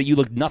agrees that you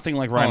look nothing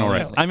like Ryan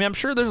O'Reilly. I mean, I'm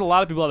sure there's a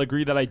lot of people that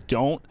agree that I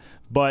don't,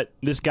 but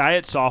this guy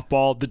at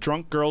softball, the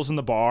drunk girls in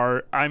the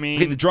bar, I mean...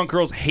 Okay, the drunk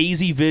girls,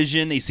 hazy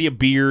vision, they see a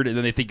beard, and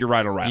then they think you're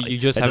Ryan O'Reilly. You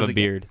just That have a doesn't-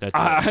 beard. That's it.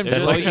 I'm That's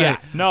just all like- you yeah.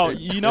 got. No,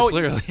 you know... That's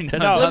literally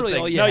That's No, literally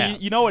all you no, have.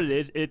 you know what it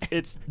is.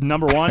 It's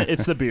number 1,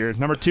 it's the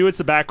beard. Number 2, it's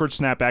the backwards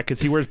snapback because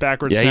he wears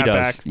backwards Yeah, he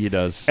snapbacks. does. He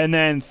does. And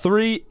then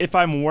 3, if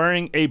I'm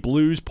wearing a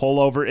Blues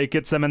pullover, it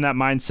gets them in that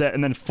mindset.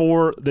 And then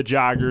 4, the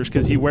joggers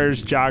because he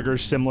wears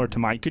joggers similar to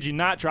mine. Could you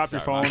not drop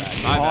your phone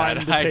My on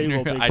bad. the I table?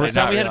 didn't- big I boy? First did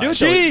time not we had to do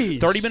it, realize. though.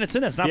 Jeez. 30 minutes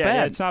in, that's not Yeah, bad.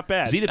 yeah, it's not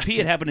bad. Z the P,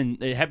 it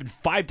happened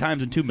 5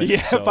 times in 2 minutes. Yeah,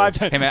 so. 5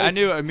 times. Hey man, I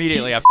knew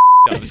immediately I up.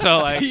 So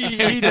like,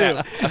 he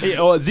do.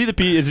 Z the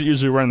P isn't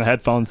usually wearing the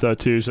headphones though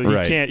too, so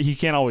Right. he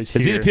can't always hear.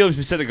 Because Z the P will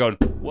be sitting there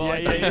going, well, Yeah, I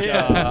yeah, think,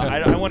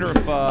 yeah. I wonder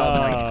if...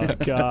 Oh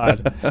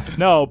God,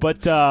 no!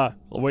 But I'll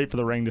wait for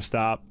the ring to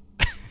stop.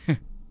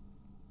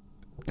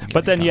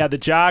 But then, yeah, the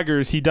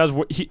joggers. He does.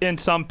 In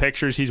some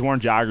pictures, he's worn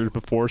joggers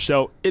before,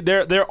 so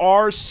there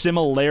are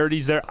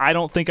similarities there. I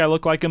don't think I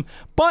look like him,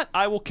 but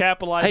I will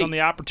capitalize Hey. on the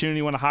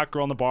opportunity when a hot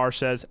girl in the bar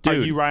says, "Are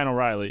Dude. you Ryan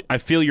O'Reilly?" I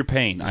feel your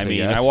pain. I mean,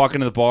 yes. I walk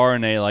into the bar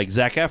and they like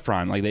Zac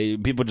Efron. Like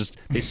people just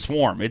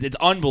swarm. It's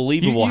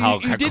unbelievable how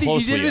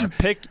close we are.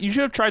 You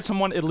should have tried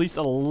someone at least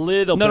a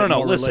little. No, bit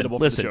more listen. relatable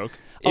for the joke.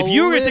 If A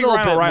you were going to take little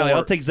Ryan bit O'Reilly, more.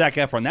 I'll take Zac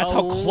Efron. That's A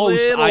how close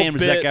I am to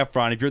little Zac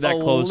Efron. If you're that a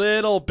close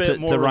little bit to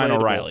more Ryan relatable.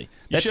 O'Reilly. You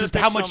That's should just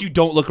have how picked much some- you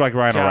don't look like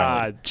Ryan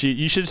O'Reilly. God, gee,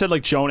 you should have said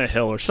like Jonah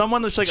Hill or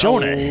someone that's like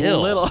Jonah a Hill.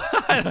 little.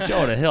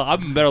 Jonah Hill.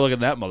 I'm better looking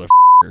than that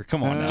motherfucker.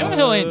 Come on now. Jonah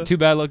Hill ain't too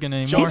bad looking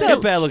anymore. He's not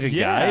a bad looking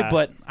Yeah. guy,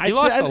 but He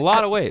lost a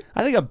lot of weight.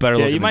 I think I'm better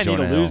Yeah, looking you might than need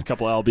Jonah to Hill. lose a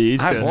couple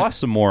lbs. I've lost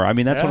some more. I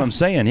mean, that's what Yeah. I'm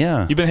saying.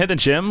 Yeah. You been hitting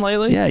the gym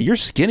lately? Yeah, you're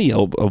skinny,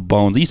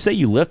 bones. You say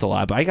you lift a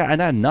lot, but I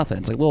got nothing.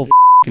 It's like little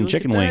fucking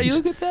chicken wings. You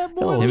look at that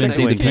boy. Little Look chicken at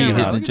that wings hanging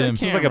camera. out. Look at that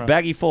Gym. It's like a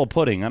camera. baggie full of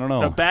pudding. I don't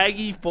know. A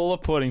baggie full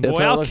of pudding. That's Boy,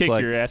 what it I'll looks kick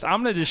like. your ass.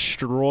 I'm gonna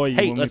destroy you.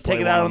 Hey, when let's we play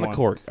take it out on the one-on-one.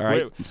 court. All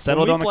right, Wait,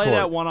 settle it when on the we play court.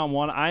 that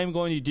one-on-one, I am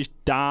going to just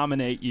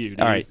dominate you. Dude.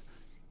 All right,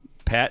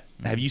 Pat,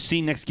 have you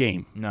seen next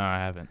game? No, I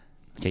haven't.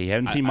 Okay, you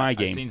haven't seen my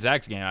game. I've seen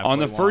Zach's game. I've on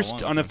the played first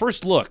one-on-one on the with him.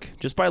 first look,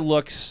 just by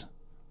looks,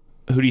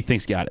 who do you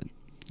think's got it?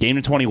 Game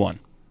to 21.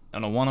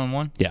 On a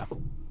one-on-one, Yeah.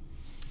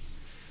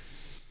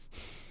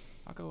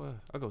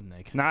 I'll go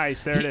Nick.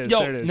 Nice. There it is. No,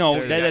 there it is. no,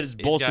 there it that is. is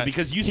He's bullshit got-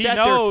 because you He sat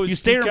there, knows you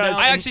stared him because-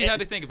 down. I actually and- had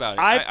to think about it.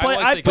 I was play-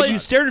 thinking But about you it.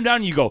 stared him down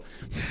and you go,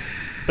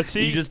 But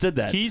see, You just did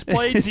that. He's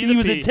played Z the He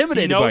was P.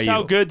 intimidated He knows by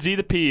how you. good Z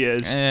the P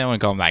is, I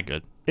wouldn't call him that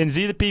good. and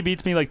Z the P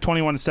beats me like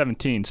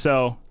 21-17.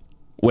 So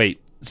wait,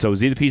 So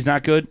Z the P's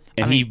not good,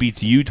 and he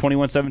beats you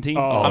 21-17.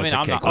 Oh, I mean, it's a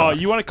I'm not- cakewalk. Oh,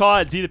 you want to call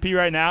it Z the P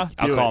right now?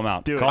 I'll Do call it. him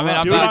out. Do it. Call him I mean, out.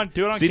 I'm do, not-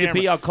 it on Z the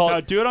camera. P, I'll call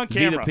No, do it on Z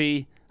camera. the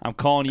P, I'm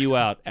calling you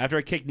out. After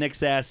I kick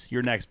Nick's ass,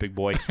 you're next, big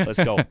boy.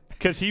 Let's go.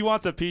 Because he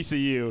wants a piece of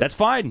you. That's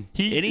fine.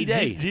 Any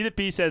day. Z the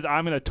P says,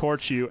 I'm going to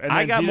torch you. And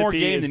I then got Z the more P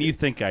game is- than you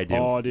think I do.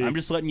 Oh, dude. I'm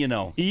just letting you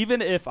know.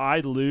 Even if I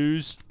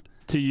lose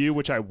to you,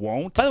 which I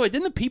won't. By the way,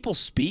 didn't the people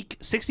speak?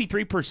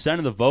 63%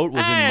 of the vote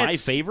was in my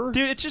it's- favor.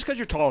 Dude, it's just because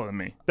you're taller than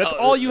me. That's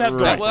all you have right.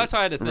 going. Well, that's how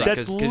I had to think.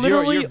 That's Because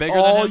literally you're bigger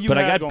all than him. you But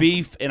I have got going.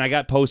 beef and I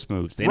got post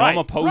moves. They know I'm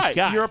a post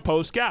guy. You're a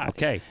post guy.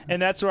 Okay. And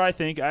that's where I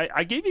think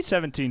I gave you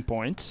 17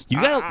 points.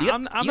 You got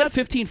I'm you got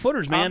 15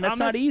 footers, man. I'm That's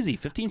not not- easy.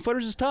 15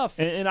 footers is tough.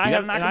 And you I gotta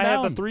have knock and 'em I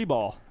have down. the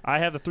 3-ball. I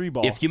have the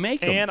 3-ball. If you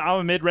make 'em. And I'm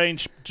a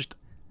mid-range. Just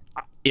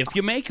If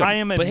you make them, I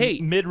am a but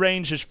hey,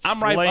 mid-range. Just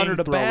I'm right under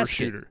the flamethrower basket.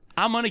 shooter.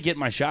 I'm gonna get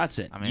my shots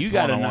in. I mean, you it's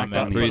got to one-on-one, knock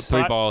down man. these.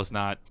 Three ball is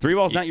not. Three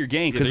ball's not your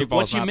game because three ball's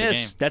once you not the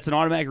miss, game. that's an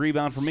automatic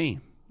rebound for me.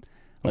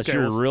 Unless Okay,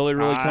 you're well, really,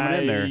 really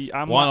coming in there.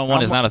 I'm One-on-one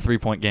like- is not a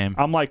 3-point game.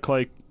 I'm like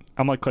Clay.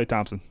 I'm like Klay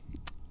Thompson.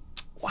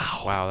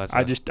 Wow, that's.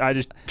 I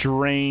just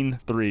drain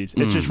threes.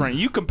 It's just rain.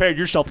 You compared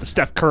yourself to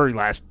Steph Curry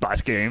last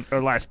game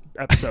or last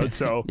episode.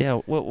 So Yeah,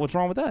 what's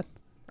wrong with that?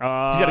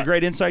 he's He's got a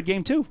great inside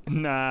game too.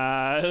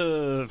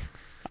 Nah.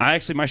 I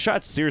actually, my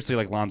shot's seriously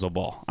like Lonzo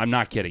Ball. I'm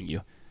not kidding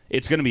you.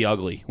 It's gonna be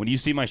ugly when you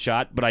see my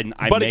shot, but I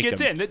but make it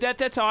gets 'em. in.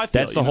 That's how I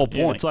feel. That's the you whole know?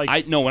 Yeah, point. it's like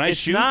I know when I it's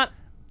shoot. not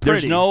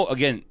There's pretty. no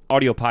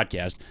audio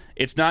podcast.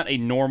 It's not a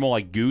normal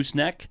like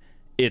gooseneck.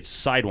 It's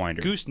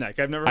sidewinder. gooseneck.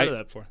 I've never heard of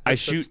that before. I That's-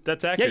 shoot.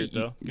 That's accurate yeah,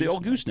 though. The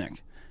old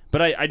gooseneck.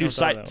 But I do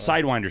thought of that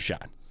sidewinder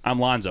shot. I'm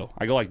Lonzo.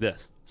 I go like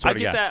this. Swear I to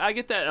get God. that. I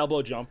get that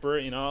elbow jumper.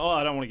 You know. Oh,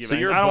 I don't want to give. So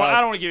anything. you're I don't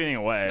above- want to give anything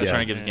away. He's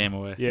trying to give his game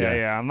away. Yeah, Yeah.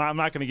 yeah. I'm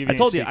not going to give you. I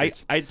told any you.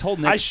 secrets. I told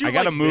Nick. I shoot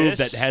got a like move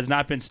this. that has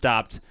not been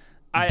stopped.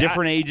 I-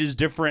 Different ages,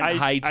 different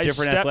heights,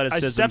 different I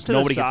athleticisms. step to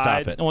Nobody the can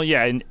side. stop it. Well,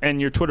 yeah,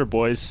 and your Twitter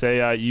boys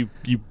say you.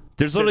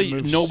 There's said the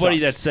literally move nobody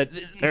that sucks.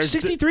 said There's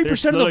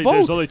 63% of the literally- vote.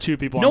 There's only 2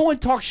 people. No on- one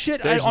talks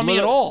shit there's on me at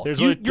literally- all.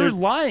 there's You're literally-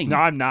 lying. No,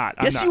 I'm not.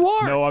 I'm yes, not. you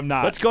are. No, I'm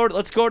not. Let's go to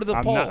the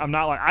I'm poll. not. I'm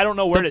not like. I don't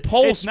know where The to.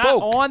 poll It's spoke. not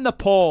on the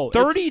poll.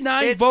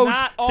 39 it's votes.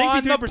 Not on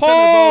 63% the of the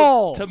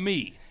poll. vote to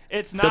me.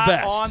 It's The not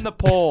best. on the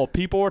poll.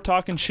 People were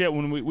talking shit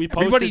when we posted.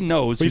 Everybody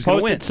knows we who's gonna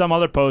posted win. some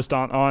other post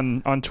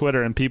on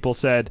Twitter, and people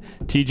said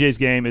TJ's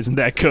game isn't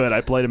that good.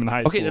 I played him in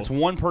high school. Okay, that's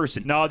one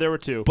person. No, there were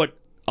 2. But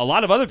a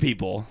lot of other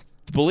people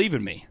believe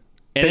in me.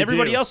 And They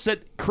everybody do. else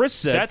said, Chris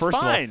said, That's first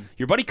of all, fine.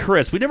 your buddy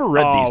Chris, we never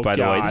read Oh, these, by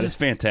the way. God. This is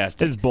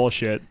fantastic. it's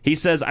bullshit. He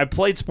says, I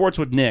played sports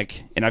with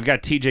Nick, and I've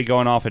got TJ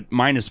going off at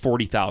minus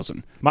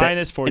 40,000.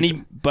 Minus 40.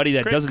 Anybody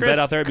that Chris- doesn't Chris- bet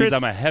out there, it Chris-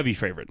 means I'm a heavy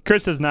favorite.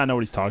 Chris does not know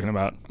what he's talking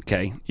about.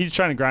 Okay. He's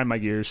trying to grind my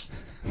gears.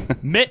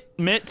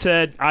 Mitt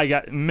said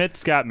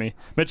Mitt's got me.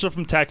 Mitchell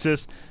from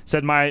Texas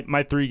said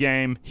my 3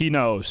 game. He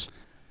knows.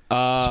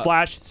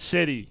 Splash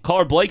City.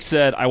 Caller Blake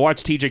said, I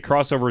watched TJ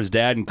cross over his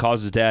dad and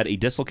cause his dad a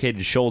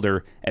dislocated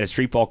shoulder at a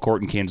street ball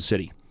court in Kansas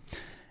City.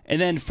 And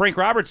then Frank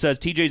Roberts says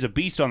TJ's a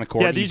beast on the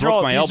court. Yeah, He these are broke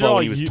all- my these are elbow all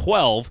when he was you-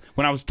 12.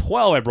 When I was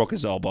 12, I broke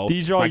his elbow.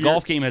 These are all my your-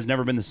 golf game has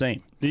never been the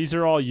same. These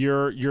are all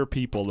your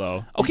people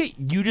though. Okay,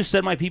 you just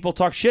said my people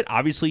talk shit.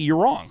 Obviously, you're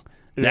wrong.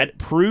 That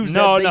proves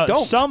No, that they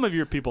don't. some of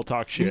your people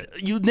talk shit.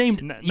 You named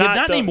N- you did not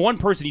not the- named one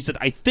person. You said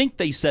I think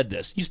they said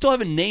this. You still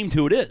haven't named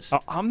who it is.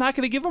 I'm not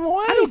going to give them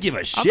away. I don't give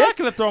a shit. I'm not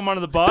going to throw them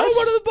under the bus. Throw him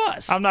under the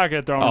bus. I'm not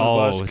going to throw them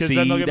under the bus because see,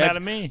 then they'll get that's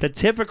mad at me. the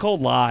typical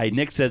lie.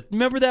 Nick says,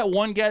 "Remember that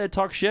one guy that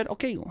talks shit?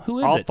 Okay, who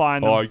is I'll it?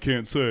 find them. Oh, I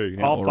can't say.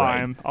 I'll All find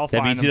him. I'll that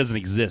find means him. he doesn't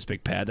exist,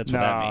 Big Pat. That's what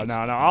that means. No.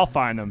 I'll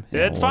find them.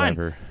 It's fine.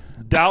 whatever.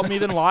 Doubt me,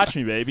 then watch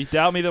me, baby.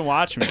 Doubt me, then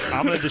watch me.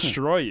 I'm going to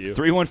destroy you.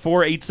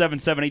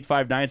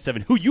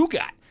 314-877-8597. Who you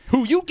got?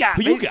 Who you got?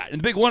 Who you got in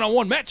the big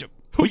one-on-one matchup?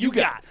 Who you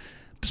got?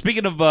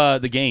 Speaking of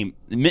the game,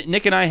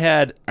 Nick and I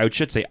had, I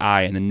should say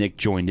I, and then Nick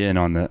joined in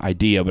on the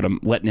idea, but I'm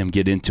letting him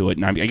get into it.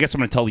 And I guess I'm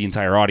going to tell the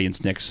entire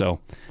audience, Nick, so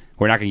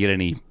we're not going to get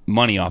any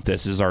money off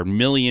this. This is our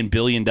 $1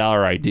 billion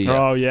idea.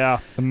 Oh, yeah.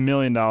 $1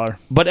 million.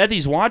 But at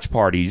these watch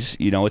parties,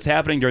 it's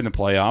happening during the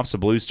playoffs. The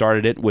Blues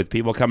started it with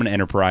people coming to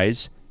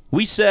Enterprise.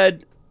 We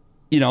said,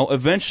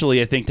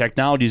 eventually I think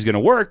technology is going to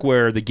work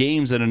where the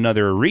game's in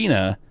another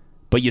arena,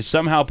 but you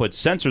somehow put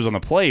sensors on the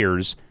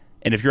players,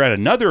 and if you're at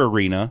another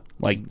arena,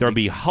 like there'll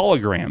be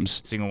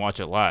holograms So you can watch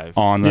it live.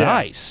 on the Yeah.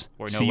 ice.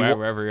 Or So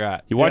wherever you're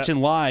at. you're watching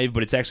live,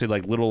 but it's actually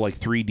like little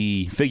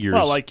 3D figures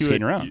Well, like you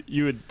skating would, around.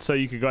 you would, so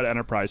you could go to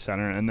Enterprise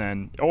Center and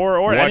then, or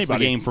Watch anybody.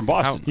 the game from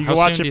Boston. You How can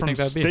watch soon it do you from think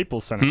that'd be?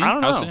 Staples Center. I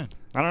don't How know. soon?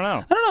 I don't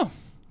know. I don't know.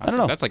 I don't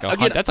know. That's like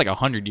Again, that's like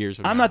 100 years.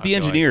 From I'm now, not the I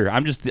feel like. engineer.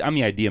 I'm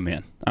the idea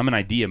man. I'm an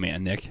idea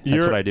man, Nick.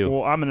 That's what I do.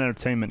 Well, I'm an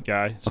entertainment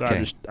guy, so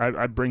Okay.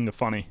 I bring the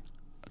funny.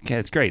 Okay,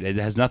 that's great. It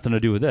has nothing to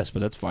do with this,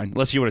 but that's fine.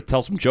 Unless you want to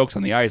tell some jokes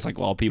on the ice, like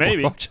while people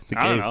Maybe. are watching the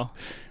I game. don't know.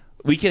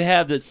 We could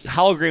have the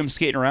hologram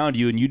skating around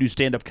you, and you do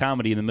stand-up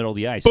comedy in the middle of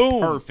the ice. Boom.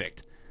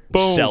 Perfect.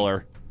 Boom.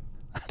 Seller.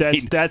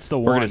 That's the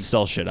We're one. gonna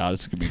sell shit out.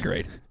 It's gonna be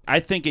great. I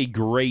think a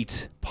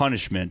great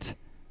punishment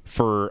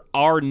for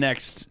our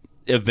next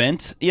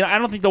event. I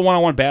don't think the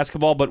one-on-one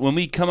basketball, but when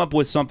we come up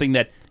with something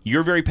that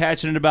you're very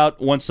passionate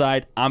about one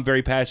side, I'm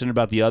very passionate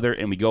about the other,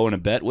 and we go in a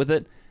bet with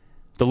it.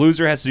 The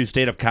loser has to do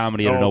stand-up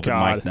comedy at an Oh, open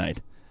God. mic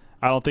night.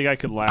 I don't think I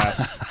could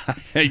last.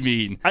 I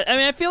mean,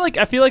 I feel like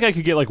I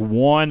could get like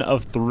one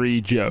of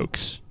 3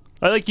 jokes.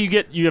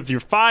 You have your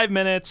 5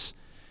 minutes,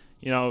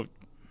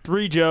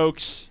 3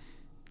 jokes,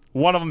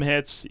 one of them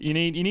hits. You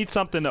need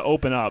something to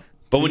open up.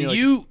 but And when you're like,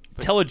 you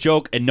tell a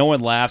joke and no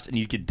one laughs and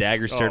you get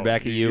daggers stared Oh,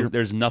 back at you, you're-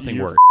 there's nothing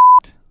you're worse.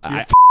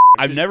 You're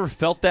I've never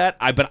felt that,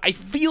 but I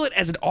feel it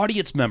as an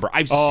audience member.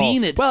 I've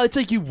seen it. Well, it's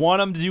like you want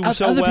them to do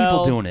so other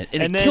well. people doing it,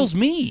 and it then kills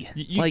me.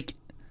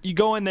 you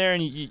go in there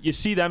and you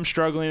see them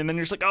struggling, and then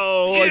you're just like,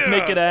 like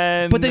make it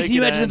end. But then make can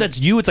you it imagine end. that that's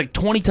you? It's like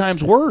 20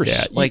 times worse.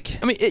 Yeah, like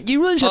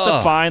you really just have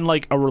to find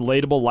like a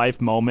relatable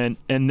life moment,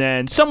 and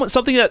then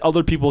something that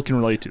other people can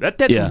relate to.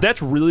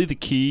 That's really the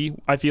key.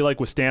 I feel like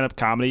with stand-up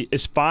comedy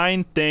is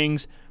find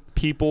things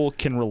people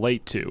can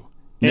relate to.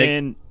 Nick-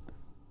 And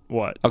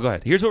what? Oh, go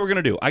ahead. Here's what we're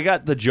gonna do. I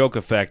got the joke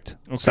effect,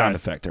 sound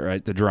effect, all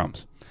right? The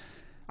drums.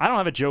 I don't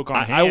have a joke on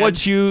hand. I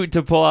want you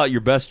to pull out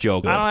your best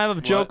joke. I don't have a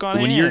joke on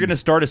When hand. you're gonna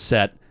start a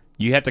set,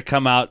 you have to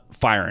come out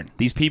firing.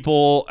 These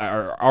people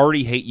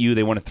already hate you.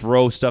 They want to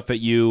throw stuff at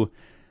you.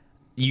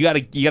 You gotta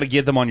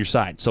get them on your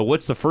side. So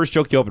what's the first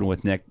joke you open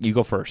with, Nick? You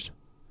go first.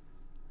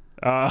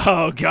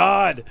 Oh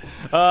God!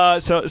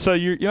 So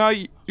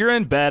you're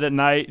in bed at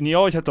night, and you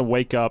always have to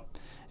wake up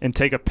and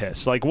take a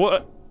piss. Like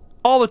what?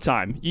 All the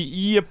time.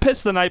 You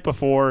piss the night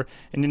before,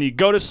 and then you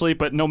go to sleep.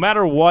 But no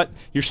matter what,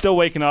 you're still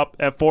waking up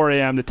at 4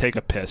 a.m. to take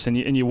a piss. And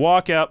you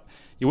walk up,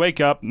 you wake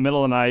up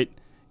middle of the night,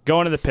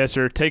 go into the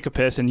pisser, take a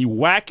piss, and you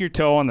whack your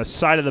toe on the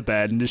side of the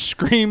bed and just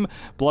scream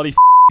bloody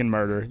f***ing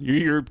murder.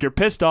 You're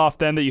pissed off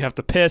then that you have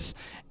to piss,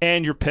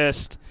 and you're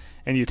pissed,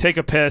 and you take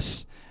a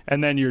piss,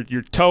 and then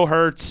your toe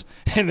hurts,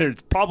 and they're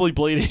probably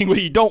bleeding,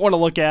 but you don't want to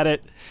look at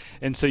it,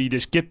 and so you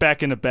just get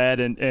back into bed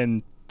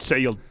and say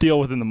you'll deal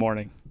with it in the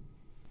morning.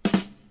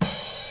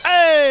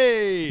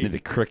 Hey! The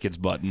crickets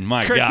button.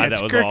 My God,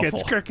 that was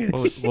awful.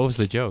 Crickets. What was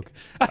the joke?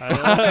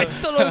 I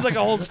still know it was like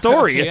a whole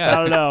story. I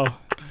don't know.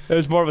 It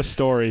was more of a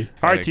story.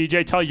 All right, Okay.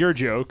 TJ, tell your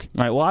joke.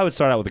 All right, well, I would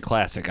start out with a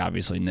classic,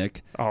 obviously,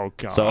 Nick. Oh,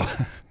 God. So,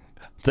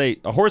 say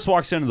a horse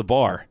walks into the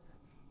bar.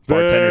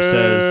 Bartender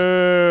says,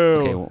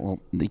 Boo. okay, well,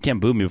 you can't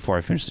boo me before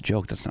I finish the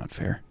joke. That's not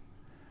fair.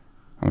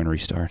 I'm going to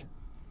restart.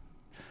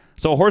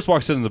 So a horse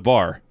walks into the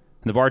bar,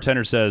 and the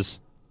bartender says,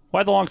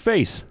 why the long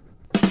face?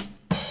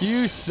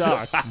 You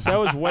suck. That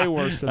was way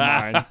worse than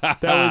mine.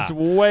 That was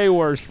way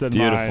worse than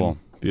Beautiful. mine.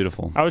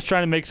 Beautiful. I was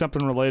trying to make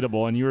something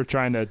relatable, and you were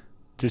trying to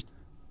just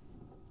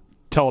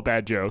tell a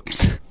bad joke.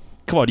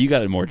 Come on, you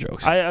got more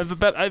jokes. I have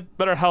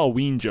better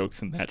Halloween jokes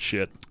than that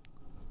shit.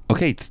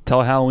 Okay,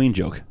 tell a Halloween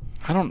joke.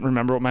 I don't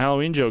remember what my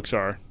Halloween jokes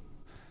are.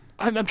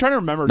 I'm trying to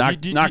remember.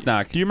 Knock,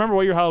 knock. Do you remember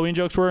what your Halloween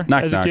jokes were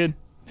Knock, as knock. a kid?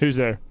 Who's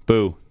there?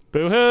 Boo.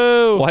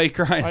 Boo-hoo. Why are you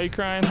crying? Why are you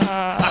crying?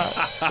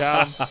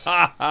 Got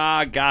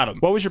him. Got him.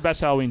 What was your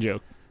best Halloween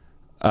joke?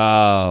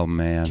 Oh,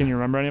 man. Can you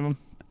remember any of them?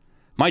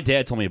 My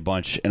dad told me a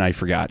bunch, and I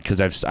forgot because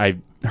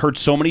I've heard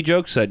so many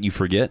jokes that you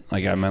forget.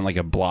 Like I'm on like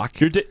a block.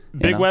 Big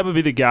know? Web would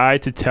be the guy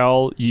to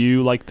tell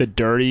you like the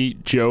dirty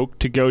joke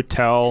to go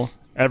tell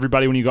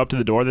everybody when you go up to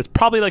the door. That's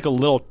probably like a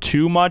little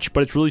too much,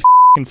 but it's really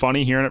f***ing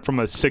funny hearing it from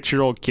a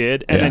 6-year-old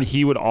kid. And Yeah. then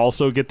he would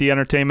also get the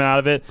entertainment out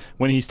of it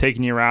when he's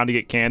taking you around to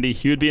get candy.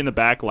 He would be in the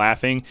back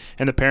laughing,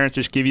 and the parents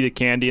just give you the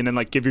candy and then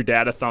like give your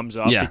dad a thumbs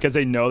up Yeah. because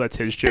they know that's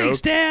his joke.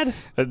 Thanks, Dad.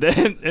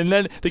 And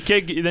then the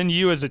kid, then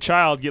you as a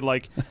child get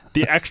like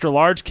the extra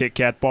large Kit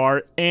Kat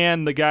bar,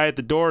 and the guy at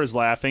the door is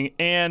laughing,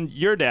 and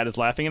your dad is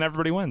laughing, and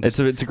everybody wins. It's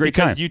a great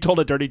because time. you told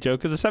a dirty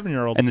joke as a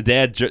 7-year-old. And the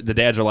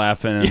dads are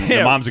laughing, and the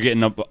Yeah. moms are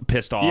getting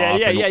pissed off. yeah.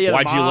 and The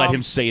Why'd you let mom,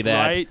 him say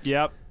that? Right?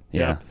 Yep.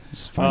 Yeah, Yep.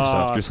 it's funny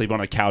stuff. You're sleeping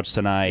on a couch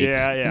tonight.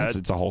 Yeah.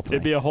 It's a whole thing.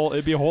 It'd be a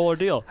whole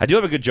ordeal. I do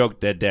have a good joke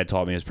that Dad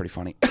taught me. It's pretty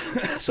funny.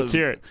 So Let's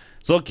hear it.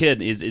 This little kid,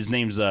 his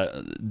name's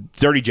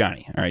Dirty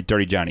Johnny. All right,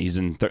 Dirty Johnny. He's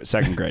in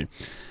second grade,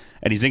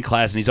 and he's in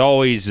class, and he's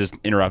always just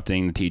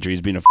interrupting the teacher.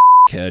 He's being a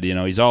kid, you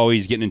know. He's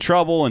always getting in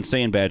trouble and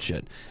saying bad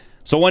shit.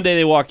 So one day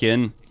they walk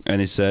in, and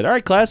they said, "All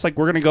right, class, like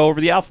we're gonna go over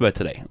the alphabet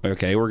today.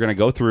 Okay, we're gonna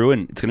go through,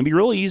 and it's gonna be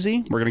real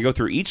easy. We're gonna go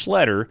through each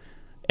letter,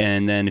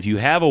 and then if you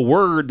have a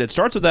word that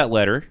starts with that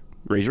letter,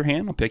 raise your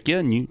hand. I'll pick you,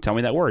 and you tell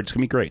me that word. It's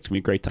gonna be great. It's gonna be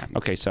a great time.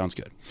 Okay, sounds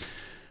good."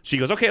 She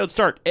goes, "Okay, let's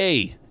start.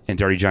 A." And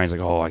Dirty Johnny's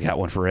like, "Oh, I got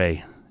one for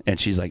A." And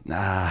she's like,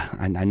 "Nah,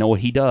 I know what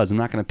he does. I'm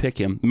not going to pick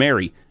him."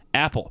 Mary,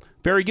 apple.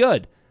 Very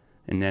good.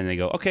 And then they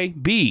go, "Okay,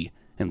 B."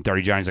 And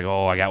Dirty Johnny's like,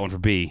 "Oh, I got one for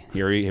B.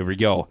 Here we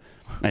go."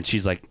 And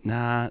she's like,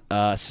 "Nah,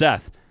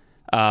 Seth,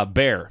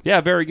 bear.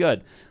 Yeah, very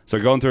good." So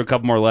they're going through a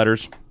couple more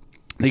letters.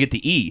 They get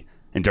to E.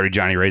 And Dirty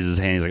Johnny raises his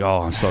hand. He's like,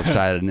 "Oh, I'm so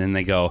excited." And then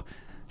they go,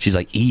 she's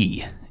like,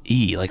 E.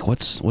 Like,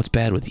 what's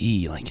bad with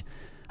E? Like,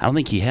 I don't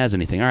think he has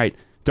anything. All right,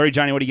 Dirty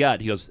Johnny, what do you got?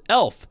 He goes,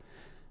 elf.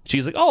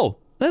 She's like, "Oh,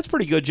 that's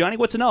pretty good, Johnny.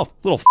 What's an elf?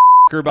 Little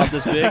about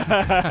this big."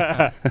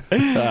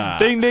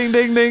 Ding, ding,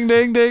 ding, ding,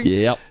 ding, ding.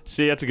 Yep.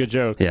 See, that's a good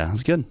joke. Yeah,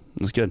 it's good.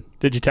 It's good.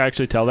 Did you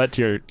actually tell that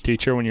to your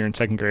teacher when you were in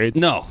second grade?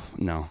 No.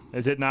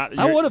 Is it not?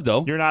 I would have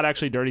though. You're not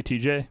actually dirty,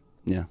 TJ?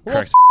 Yeah. Little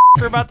Correct.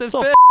 about this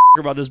Little bit.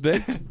 about this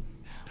big.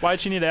 Why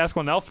did she need to ask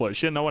what an elf was?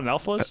 She didn't know what an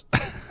elf was?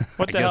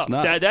 What I the guess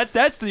hell? not.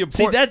 That's the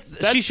important.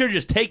 She should have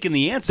just taken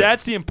the answer.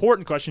 That's the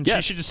important question.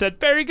 Yes. She should have said,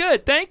 "Very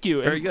good, thank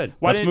you." Very And good.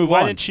 Why Let's didn't, move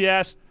why on. didn't she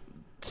ask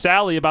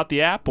Sally about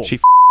the apple? She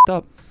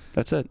up.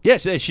 That's it. Yeah,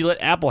 she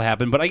let Apple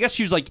happen, but I guess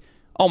she was like,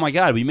 "Oh my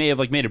God, we may have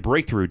made a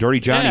breakthrough." Dirty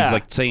Johnny's Yeah.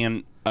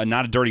 saying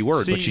not a dirty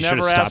word, See, but she should have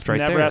never stopped ask, right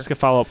never there. ask a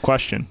follow-up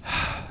question.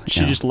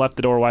 She Yeah. just left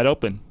the door wide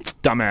open.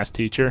 Dumbass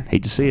teacher.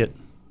 Hate to see it.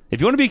 If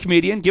you want to be a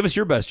comedian, give us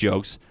your best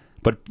jokes,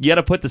 but you got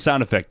to put the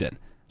sound effect in.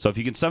 So if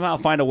you can somehow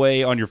find a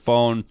way on your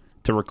phone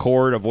to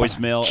record a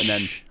voicemail and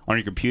then on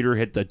your computer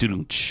hit the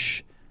doo-doo,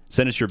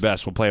 send us your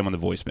best. We'll play them on the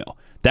voicemail.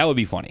 That would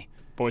be funny.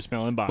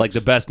 Voicemail inbox. Like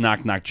the best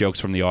knock jokes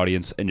from the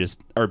audience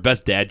or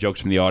best dad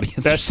jokes from the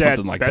audience or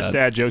something like best that.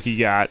 dad joke you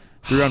got.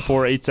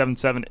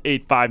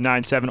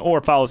 314-877-8597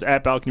 or follow us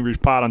at Balcony Rouge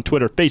Pod on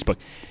Twitter, Facebook,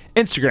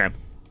 Instagram,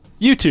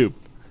 YouTube.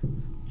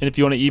 And if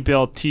you want to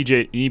email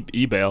TJ,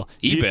 email.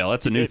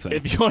 That's a new thing.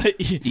 If you want to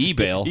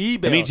E-bail.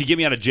 E-bail. It means you get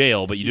me out of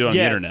jail, but you do it on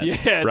the internet.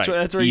 Yeah, right.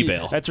 that's where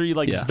E-bail. that's where you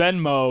like Yeah.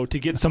 Venmo to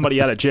get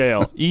somebody out of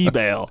jail.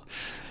 E-bail.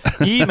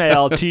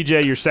 Email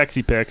TJ your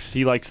sexy pics.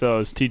 He likes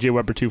those.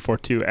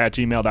 TJWeber242 at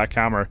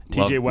gmail.com or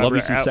TJ Weber love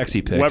me some at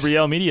sexy pics.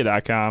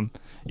 WeberYaleMedia.com.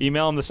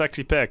 Email him the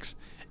sexy pics.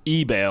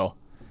 E-bail.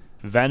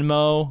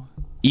 Venmo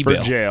E-bail.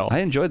 for jail. I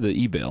enjoyed the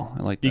e-bail.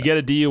 I like that. You get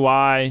a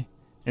DUI.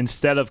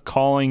 Instead of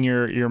calling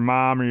your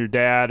mom or your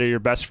dad or your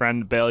best friend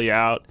to bail you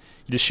out,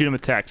 you just shoot them a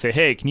text. Say,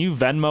 hey, can you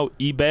Venmo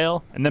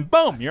e-bail? And then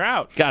boom, you're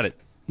out. Got it.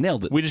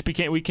 Nailed it.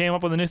 We came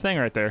up with a new thing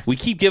right there. We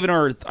keep giving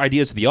our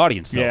ideas to the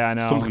audience, though. Yeah, I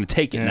know. Someone's going to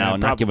take it Yeah, now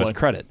and not give us probably.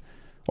 credit.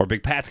 Or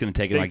Big Pat's going to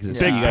take it Big- like,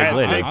 see Big you guys Pat-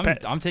 later.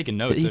 Big- I'm taking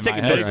notes. He's in my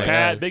taking head notes. right Big now.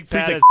 Pat, Big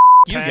Freak's Pat like, is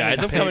you pen guys,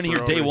 and I'm coming in here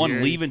paper day over one,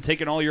 here. leaving,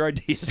 taking all your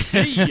ideas.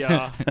 See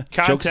ya.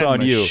 Content Joke's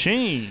on you.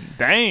 machine.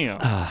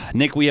 Damn.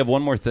 Nick, we have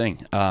one more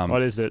thing.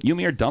 What is it? You and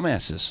me are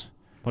dumbasses.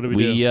 What did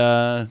we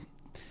do?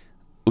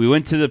 We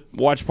went to the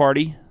watch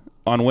party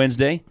on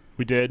Wednesday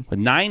We did. with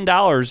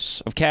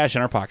 $9 of cash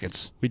in our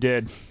pockets, We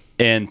did.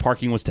 and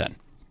parking was 10.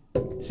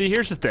 See,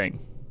 here's the thing.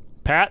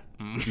 Pat,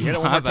 you hit it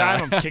one My more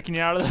time, bad. I'm kicking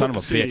you out of the Son of a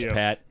studio.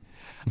 bitch,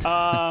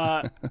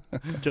 Pat.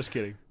 Just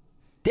kidding.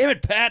 Damn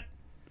it, Pat.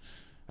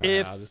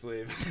 If I'll just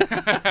leave.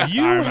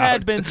 you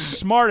had been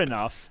smart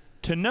enough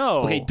to know.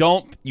 Okay,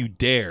 don't you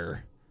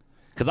dare.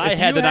 Because I If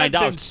had the you had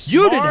been $9.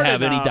 You didn't smart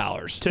have any enough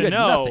dollars. To You had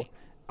know, nothing.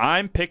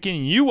 I'm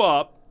picking you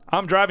up.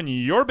 I'm driving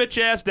your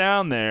bitch ass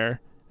down there,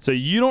 so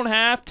you don't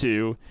have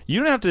to. You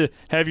don't have to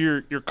have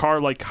your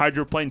car like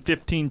hydroplane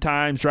 15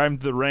 times, driving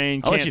through the rain.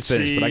 I'll Can't let you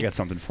finish, see, but I got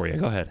something for you.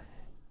 Go ahead.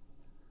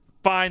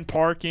 find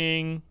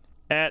parking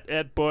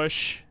at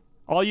Bush.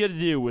 All you had to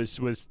do was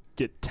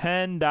get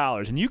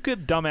 $10, and you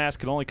dumbass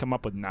could only come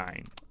up with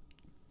 $9.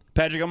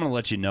 Patrick, I'm going to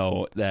let you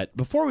know that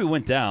before we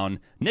went down,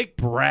 Nick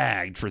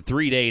bragged for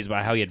 3 days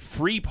about how he had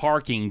free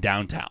parking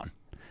downtown.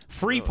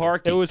 Free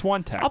parking. It was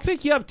one text. I'll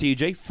pick you up,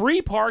 TJ.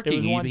 Free parking. It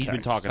was one He'd been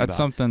text. talking That's about.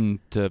 something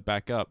to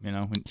back up,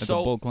 That's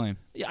So- a bold claim.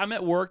 Yeah, I'm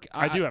at work.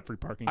 I do have free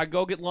parking. I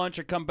go get lunch.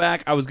 I come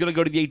back. I was going to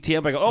go to the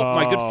ATM. But I go,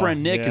 my good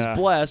friend Nick yeah. is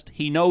blessed.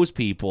 He knows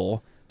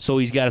people, so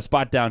he's got a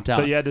spot downtown.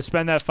 So you had to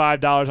spend that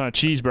 $5 on a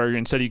cheeseburger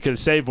instead. You could have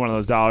saved one of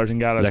those dollars and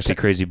got It's a. actually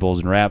Crazy Bowls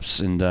and Wraps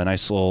and a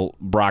nice little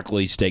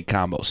broccoli steak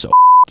combo. So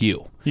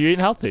you. You're eating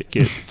healthy,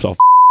 kid. So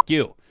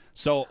you.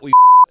 So we.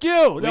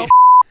 you. No,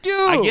 you.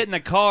 I get in the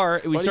car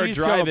and we Why do start you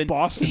just drive a driving.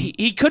 Boston?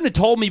 He couldn't have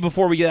told me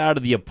before we get out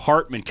of the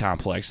apartment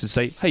complex to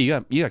say, "Hey,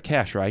 you got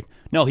cash, right?"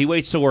 No, he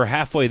waits till we're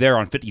halfway there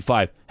on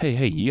 55.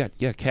 Hey, you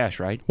got cash,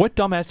 right? What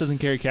dumbass doesn't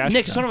carry cash?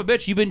 Nick, son of a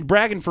bitch, you've been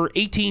bragging for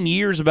 18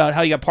 years about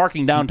how you got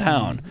parking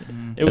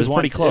downtown. It was one-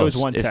 pretty close. it was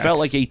one It text. felt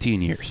like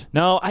 18 years.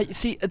 No, I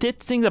see. The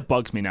thing that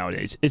bugs me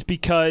nowadays is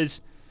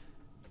because,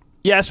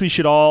 yes, we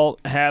should all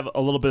have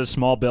a little bit of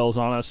small bills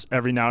on us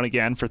every now and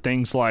again for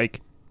things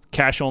like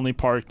cash-only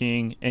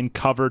parking and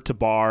cover to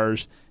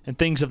bars and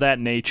things of that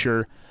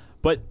nature.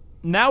 But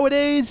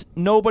nowadays,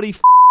 nobody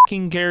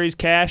fucking carries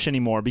cash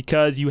anymore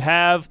because you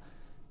have,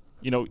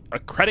 a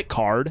credit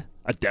card,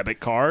 a debit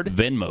card,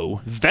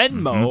 Venmo.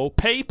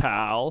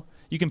 PayPal.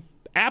 You can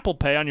Apple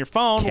Pay on your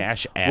phone.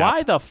 Cash app.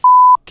 Why the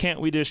can't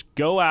we just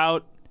go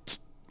out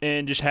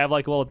and just have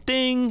like a little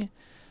ding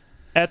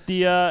at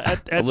the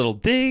at A little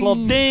ding.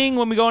 little ding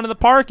when we go into the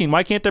parking?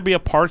 Why can't there be a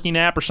parking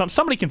app or something?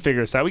 Somebody can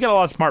figure this out. We got a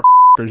lot of smart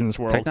in this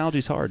world.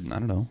 Technology's hard. I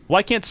don't know.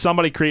 Why can't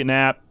somebody create an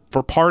app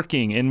for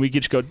parking and we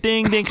could just go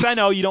ding ding? Because I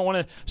know you don't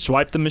want to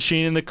swipe the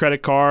machine in the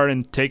credit card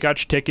and take out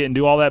your ticket and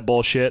do all that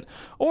bullshit.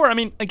 Or I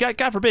mean,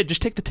 God forbid,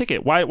 just take the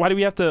ticket. Why do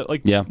we have to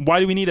Why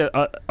do we need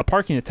a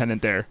parking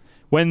attendant there?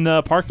 When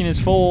the parking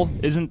is full,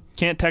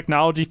 can't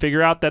technology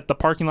figure out that the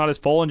parking lot is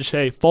full and just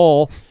say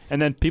full, and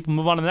then people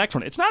move on to the next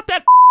one? It's not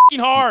that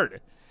fucking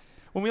hard.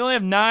 When we only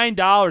have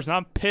 $9 and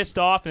I'm pissed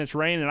off and it's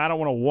raining and I don't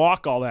want to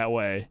walk all that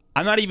way.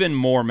 I'm not even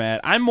more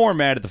mad. I'm more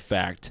mad at the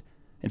fact,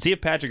 and see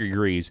if Patrick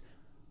agrees,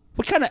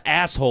 what kind of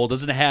asshole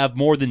doesn't have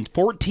more than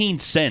 14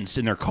 cents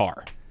in their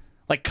car?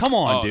 Like, come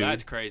on, dude.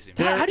 That's crazy.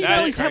 How do you That's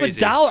at least have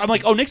crazy. $1? I'm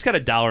like, Nick's got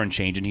 $1 and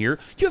change in here.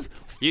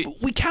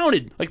 We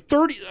counted like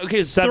 30. Okay,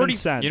 it's 7 30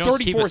 cents. You don't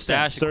keep 34 a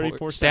stash, cents.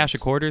 34 stash cents.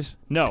 of quarters?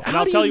 No, How and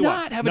I'll do tell you you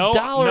not why. have no, $1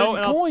 no, in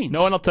and I'll- coins?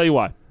 No, and I'll tell you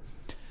why.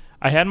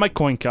 I had my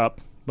coin cup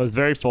was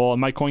very full,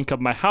 and my coin cup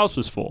in my house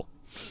was full.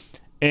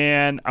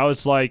 And I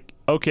was like,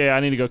 okay, I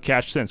need to go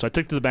cash this in. So I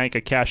took it to the bank, I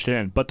cashed it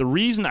in. But the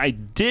reason I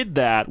did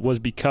that was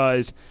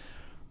because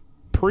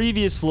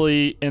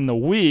previously in the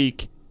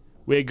week,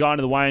 we had gone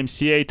to the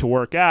YMCA to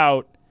work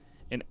out,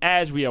 and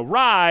as we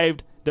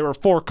arrived, there were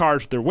 4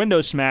 cars with their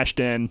windows smashed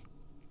in,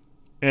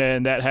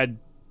 and that had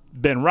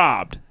been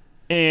robbed.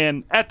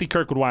 And at the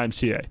Kirkwood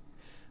YMCA.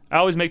 I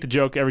always make the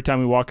joke every time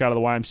we walk out of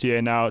the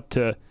YMCA now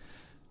to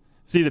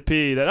see the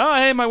P that, oh,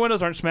 hey, my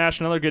windows aren't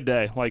smashed, another good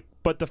day. Like,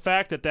 but the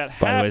fact that By the way,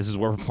 happened. this is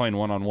where we're playing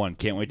one-on-one.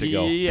 Can't wait to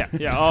go. Yeah.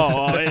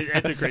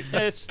 It's a great.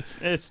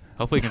 It's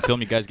Hopefully, we can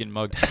film you guys getting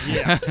mugged.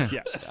 yeah.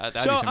 That'd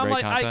So be some I'm great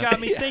like, content. I got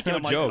me thinking.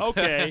 I'm like, joke.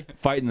 okay,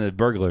 Fighting the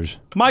burglars.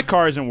 my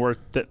car isn't worth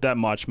that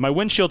much. My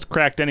windshield's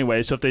cracked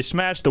anyway, so if they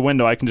smash the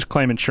window, I can just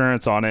claim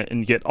insurance on it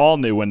and get all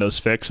new windows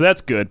fixed. So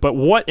that's good. But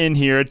what in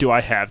here do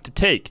I have to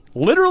take?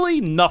 Literally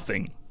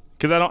nothing,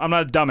 because I'm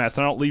not a dumbass.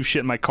 I don't leave shit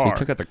in my So car. you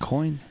took out the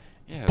coins?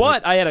 Yeah,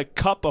 But I had a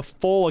cup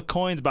full of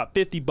coins, about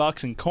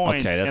 $50 in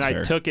coins, Okay, that's and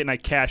fair. I took it and I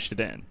cashed it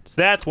in. So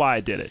that's why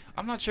I did it.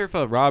 I'm not sure if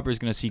a robber's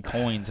gonna see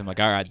coins and like,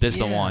 all right, this is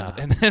the one,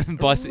 Yeah. and then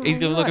bust. He's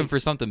gonna be looking Right. for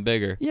something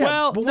bigger. Yeah,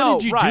 Well, but no, when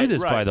did you do right,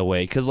 this, by right. the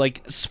way? Because,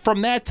 like,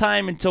 from that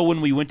time until when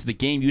we went to the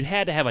game, you'd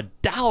had to have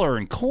 $1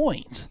 in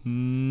coins.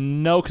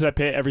 No, because I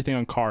pay everything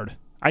on card.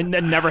 I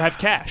never have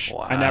cash.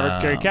 I never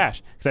carry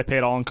cash because I pay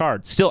it all on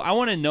card. Still, I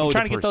want to know I'm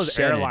trying the to get those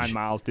percentage. airline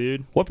miles,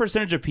 dude. What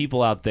percentage of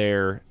people out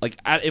there, like,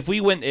 if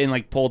we went and,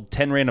 like, pulled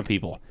 10 random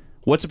people,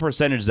 what's the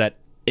percentage that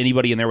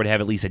anybody in there would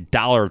have at least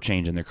 $1 of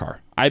change in their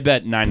car? I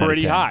bet 9 out of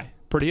Pretty 10. high.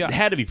 Pretty high. It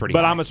had to be pretty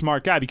But high. I'm a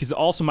smart guy because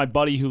also my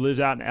buddy who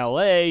lives out in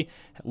L.A.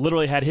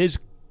 literally had his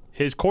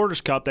quarters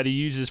cup that he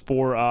uses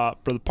for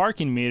the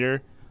parking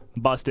meter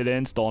busted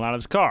in, stolen out of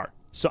his car.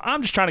 So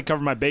I'm just trying to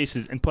cover my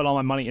bases and put all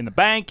my money in the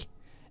bank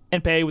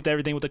and pay with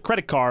everything with a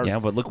credit card. Yeah,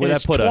 but look where And that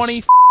it's put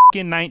us.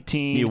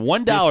 2019. Need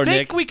 $1, You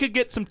think Nick. we could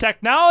get some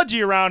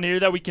technology around here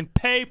that we can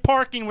pay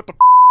parking with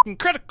the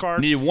credit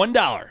card? Needed $1.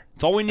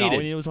 That's all we No, needed.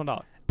 we needed was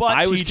 $1. But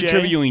I was TJ,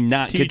 contributing,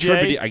 not TJ,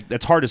 contributing.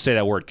 That's hard to say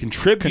that word.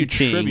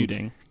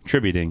 Contributing.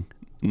 Contributing.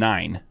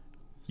 9.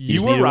 You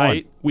just were needed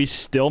right. one. We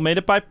still made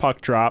it by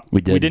puck drop.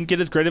 We did. We didn't get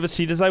as great of a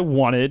seat as I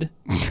wanted,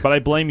 but I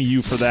blame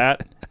you for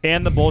that.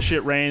 And the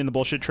bullshit rain and the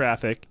bullshit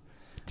traffic.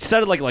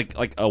 Sounded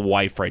like a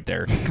wife right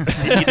there. Didn't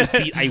get the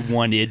seat I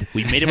wanted.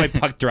 We made it by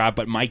puck drop,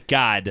 but my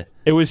God.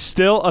 It was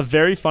still a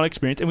very fun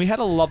experience, and we had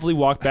a lovely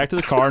walk back to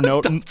the car.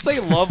 Say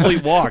lovely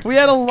walk. We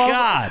had a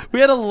God. we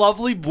had a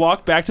lovely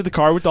walk back to the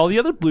car with all the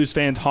other Blues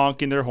fans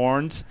honking their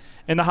horns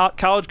and the hot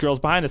college girls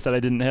behind us that I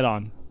didn't hit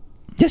on.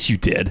 Yes, you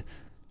did.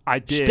 I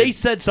did. They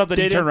said something.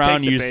 They You turned didn't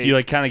around take and the bait. you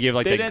like kind of gave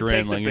like They that didn't grin,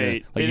 take the like,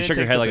 bait. They you didn't shook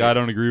your take head the like bait. I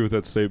don't agree with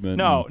that statement.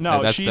 No,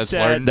 that's she flirting.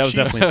 said that was she-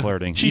 definitely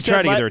flirting. She You said,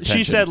 tried to get her attention.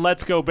 She said,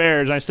 "Let's go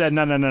Bears." And I said,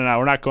 "No,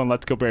 we're not going.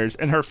 Let's go Bears."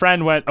 And her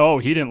friend went, "Oh,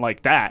 he didn't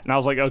like that." And I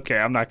was like, "Okay,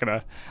 I'm not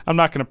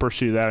gonna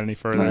pursue that any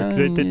further." 'Cause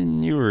it did-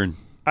 You were.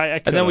 I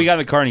And then we got in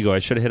the car and you go, I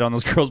should have hit on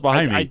those girls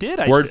behind me. I did.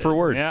 Word said- for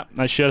word. Yeah,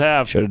 I should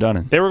have. Should have done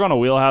it. They were going to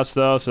Wheelhouse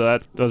though, so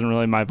that wasn't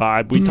really my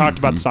vibe. We talked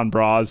about Mm-hmm. Sun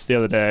Bras the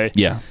other day.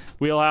 Yeah.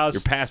 Wheelhouse.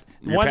 Your past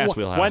Wheelhouse.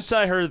 Once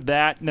I heard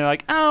that, and they're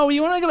like, "Oh,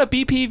 you want to go to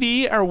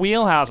BPV or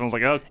Wheelhouse?" And I was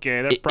like,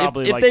 "Okay, they're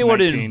probably if like they would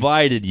have 19.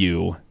 invited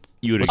you,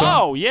 you would have gone.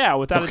 Oh yeah,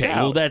 without Okay, a doubt.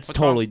 well that's What's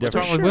totally wrong, what's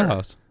different. wrong with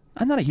Wheelhouse?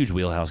 I'm not a huge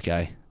Wheelhouse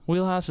guy.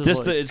 Wheelhouse is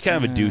Just like, it's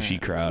kind of a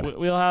douchey crowd.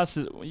 Wheelhouse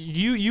is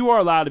you are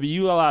allowed to be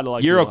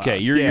like You're Wheelhouse. okay.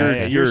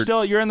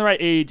 Yeah, you're in the right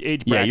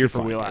age bracket you're for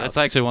fine. Wheelhouse. That's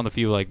actually one of the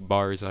few like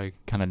bars I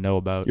kind of know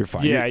about. You're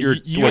fine. Yeah, you're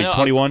you- wait, you-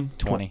 21,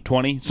 20.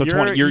 20. So You're-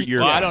 20. You're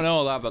Well, yes. I don't know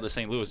a lot about the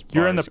St. Louis bars.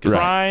 You're in the 'cause,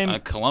 prime-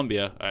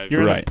 Columbia.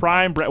 You're in Right. the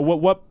prime.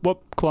 What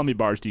Columbia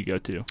bars do you go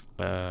to?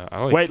 I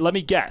like, Wait, let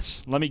me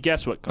guess.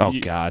 What? Oh,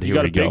 you, God, you here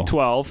go we to Big go.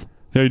 12.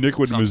 Hey, Nick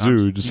went to Sometimes.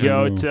 Mizzou. Just You so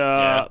go you know. to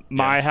Yeah,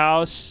 My yeah.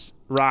 House,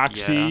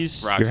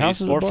 Roxy's, Roxy's. Your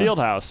house is a or bar?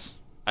 Fieldhouse.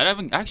 I have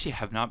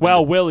not been Well,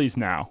 to- Willie's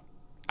now.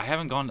 I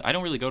haven't gone. I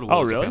don't really go to Oh,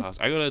 Willie's or really? Fieldhouse.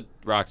 I go to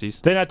Roxy's.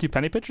 They not do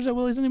penny pitchers at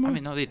Willie's anymore. I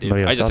mean, no, they do.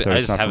 Anybody I else just, out there I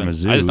that's just not from haven't.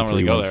 Mizzou, I just don't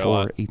really go there a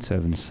lot.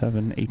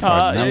 877 you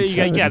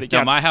got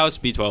No, my house,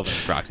 B12,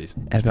 and Roxy's.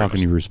 At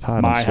Balcony Roost Pod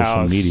on My social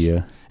house.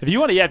 media. If you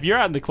want to, if you're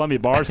out in the Columbia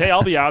bars, hey,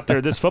 I'll be out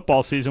there this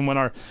football season when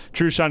our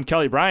true son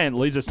Kelly Bryant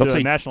leads us to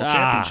the national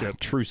championship.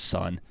 True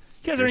son.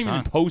 You guys True aren't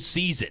even son.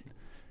 postseason.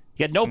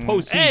 You had no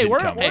postseason Hey,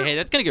 we're- coming. Hey,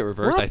 that's gonna get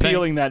reversed. We're I think.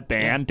 appealing that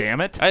ban.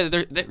 Damn it!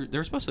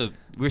 They're supposed to.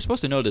 We were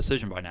supposed to know a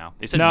decision by now.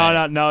 They said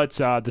No. May. It's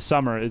the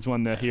summer is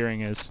when the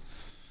hearing is.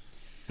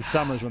 The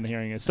summer is when the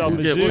hearing is. So Yeah,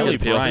 Mizzou, Kelly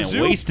appeal. Bryant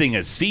Mizzou wasting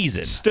a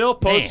season. still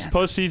Man.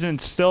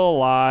 postseason, still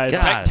alive.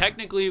 God.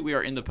 Technically, we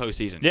are in the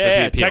postseason. 'cause we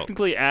Yeah, appealed.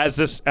 technically, at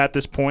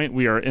this point,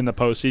 we are in the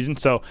postseason.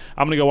 So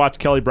I'm gonna go watch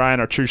Kelly Bryant,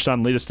 our true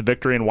son, lead us to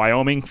victory in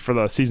Wyoming for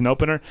the season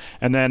opener,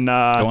 and then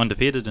Go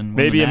undefeated and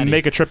win maybe the Natty.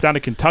 make a trip down to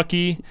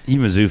Kentucky. You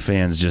Mizzou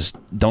fans just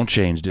don't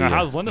change, do you?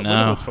 How's Lindenwood's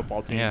No.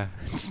 football team? Yeah.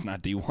 It's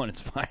not D1.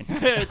 It's fine.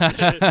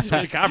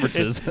 Switch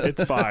conferences.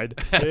 It's fine.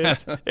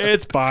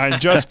 It's fine.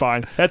 Just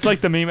fine. That's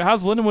like the meme.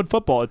 How's Lindenwood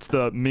football? well, it's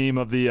the meme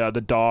of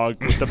the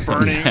dog with the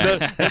burning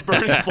the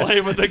burning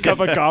flame with the cup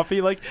of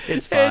coffee. Like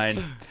It's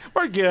fine.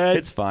 we're good.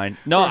 It's fine.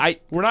 No,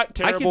 we're not I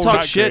terrible. can we're talk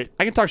not shit. great.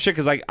 I can talk shit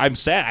because I'm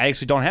sad. I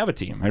actually don't have a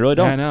team. I really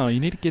don't. I know. You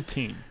need a good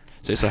team.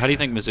 So how do you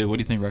think Mizzou? What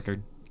do you think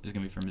record is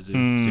gonna be for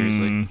Mizzou?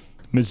 Seriously.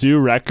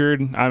 Mizzou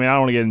record. I mean, I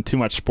don't want to get into too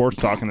much sports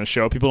talk in the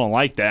show. People don't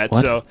like that.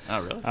 What? So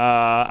Oh really?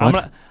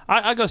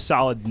 I go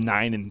solid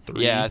 9-3.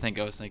 Yeah, I think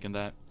I was thinking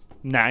that.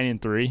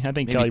 9-3. I think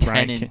Maybe Kelly 10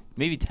 Bryant. and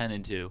maybe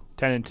 10-2.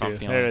 10-2. I'm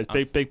feeling There it is.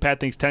 it. Big Pat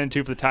thinks 10-2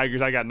 for the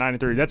Tigers. I got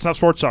 9-3. That's not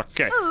sports talk.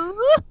 Okay.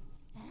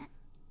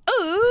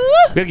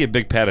 We gotta give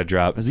Big Pat a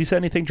drop. Has he said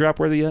anything drop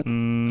worthy yet? I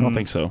don't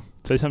think so.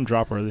 Say something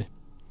drop worthy.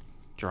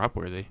 Drop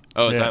worthy.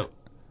 Oh, is Yeah. that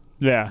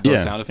Yeah.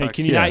 Yeah. sound Hey, effects?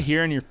 can you Yeah. not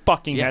hear in your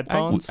fucking Yeah,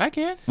 headphones? I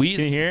can. We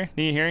Can you hear?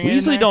 Are you hearing we it in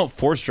usually there? don't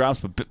force drops,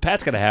 but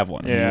Pat's got to have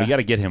one. I mean, Yeah. we got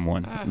to get him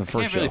one I in the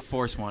first can't show. really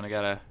force one.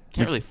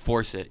 Can't really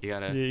force it. You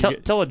gotta. Yeah,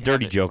 Tell a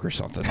dirty it. joke or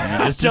something. I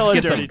mean, just Tell a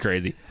get dirty something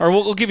crazy. Or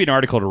we'll give you an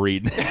article to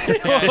read.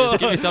 Yeah, just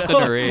give me something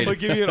to read. We'll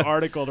give you an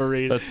article to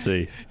read. Let's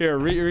see. Here,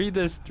 read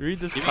this. Read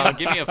this. Give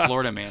me a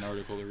Florida man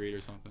article to read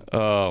or something.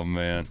 Oh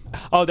man,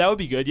 Oh, that would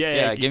be good. Yeah.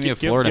 Yeah, give me a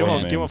Florida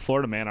man. Give him a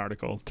Florida man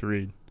article to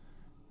read.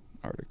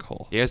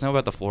 article. You guys know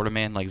about the Florida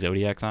man, like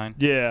zodiac sign?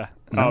 Yeah.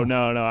 No. Oh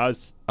no. I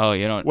was. Oh,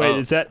 you don't. Wait, oh.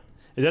 is that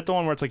the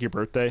one where it's like your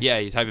birthday? Yeah,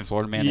 you type in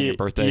Florida man and your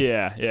birthday.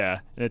 Yeah.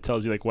 And it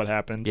tells you like what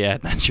happened. Yeah,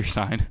 that's your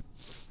sign.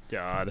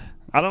 God,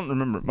 I don't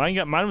remember.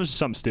 Mine was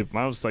something stupid.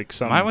 Mine was like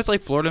some. Mine was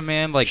like Florida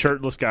man, like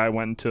shirtless guy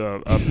went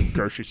to a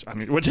grocery.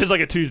 Which is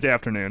like a Tuesday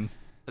afternoon.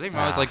 I think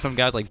mine was like some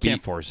guys like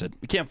Can't beat. force it.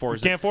 We can't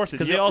force Can't force it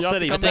because You- they all you have said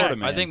to he come Florida back.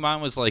 man. I think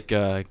mine was like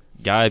a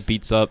guy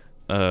beats up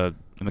a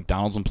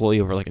McDonald's employee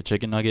over like a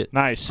chicken nugget.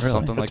 Nice. Really?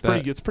 Something That's like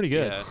pretty. that. It's pretty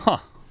good. Yeah. Huh.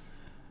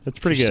 It's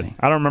pretty good. Interesting.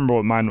 I don't remember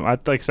what mine.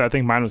 Like I said, I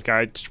think mine was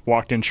guy just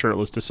walked in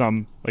shirtless to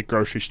some like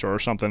grocery store or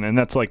something, and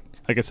that's like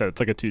I said, it's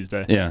like a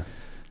Tuesday. Yeah.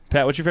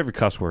 Pat, what's your favorite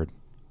cuss word?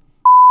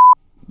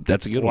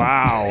 That's a good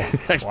Wow.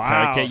 one.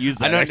 Wow. I can't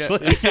use I that don't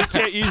know. actually. You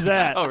can't use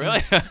that. Oh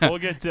really? We'll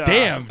get to.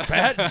 Damn,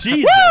 Pat.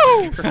 Jesus.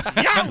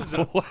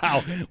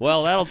 Wow.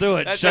 Well, that'll do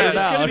it. Shut it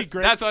it's gonna out. be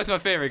great. That's why it's my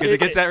favorite because it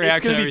gets that reaction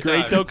It's gonna every be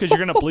great time. though because you're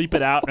gonna bleep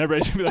it out, and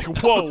everybody's gonna be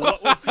like, "Whoa,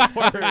 what was the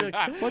word?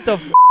 What the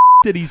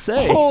did he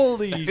say?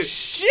 Holy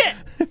shit!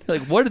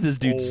 Like, what did this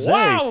dude say?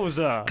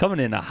 Wowza! Coming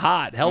in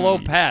hot. Hello,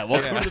 Pat.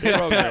 Welcome to the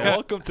program.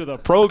 Welcome to the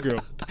program.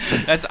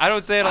 I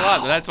don't say it a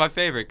lot, but that's my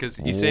favorite because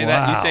you say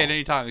that you Wow. say it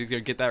anytime. He's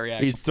gonna get that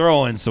reaction. He's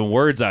throwing some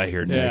words out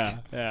here, Nick.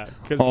 Yeah.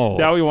 Because Oh.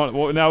 now we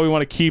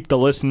want to keep the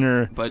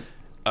listener But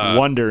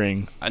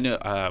wondering. I know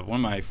one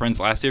of my friends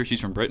last year. She's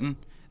from Britain.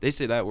 They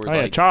say that word Oh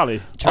yeah, like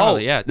Charlie.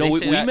 Charlie. Oh, Yeah, no, they we-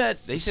 say we that- met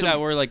They say some- that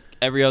word like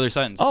every other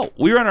sentence. Oh,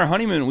 we were on our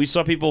honeymoon. We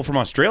saw people from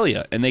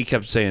Australia, and they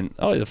kept saying,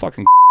 "Oh, the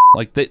fucking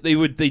like they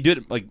did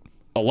it like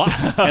a lot."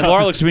 And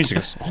Laura looks at me and she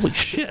goes, "Holy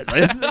shit,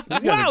 these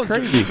guys are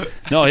crazy."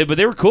 No, but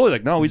they were cool.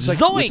 Like, no, we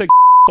just like we say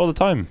all the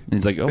time. And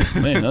he's like, "Oh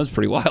man, that was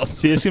pretty wild."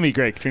 See, it's gonna be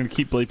great 'cause you're gonna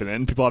keep bleeping it,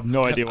 and people have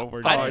no idea what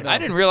we're doing. I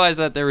didn't realize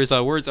that there was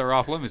words that were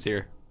off limits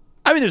here.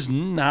 I mean, there's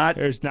not.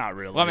 There's not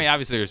really. Well, I mean,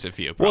 obviously there's a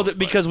few. Well, probably,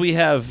 because we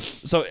have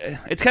so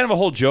it's kind of a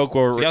whole joke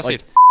where but we're y'all like,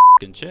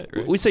 say and shit,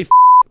 right? we say,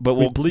 but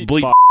we we'll bleep,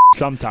 bleep. fuck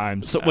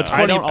sometimes. So what's I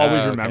funny? don't always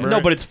okay. remember.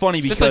 No, but it's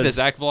funny because Just like the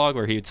Zach vlog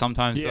where he would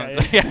sometimes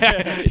Yeah,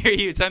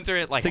 he would censor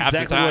it like that's half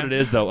exactly the time. what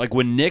it is though. Like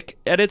when Nick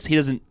edits, he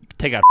doesn't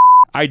take out.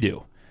 I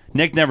do.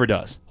 Nick never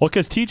does. Well,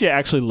 because TJ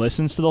actually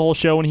listens to the whole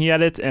show when he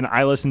edits, and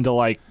I listen to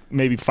like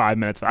maybe 5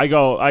 minutes. I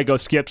go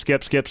skip.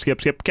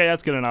 Okay,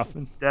 that's good enough.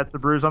 That's the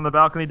Brews on the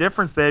Balcony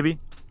difference, baby.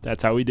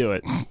 That's how we do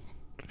it.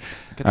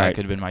 That All right.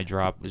 could have been my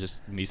drop.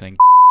 Just me saying.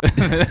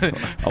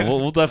 Oh,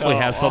 we'll definitely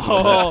have something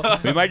with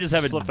that. We might just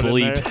have it Slip it in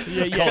bleeped. there.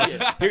 Just call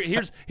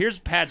it- Here's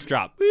Pat's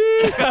drop.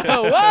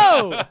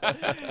 Whoa!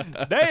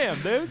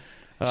 Damn, dude.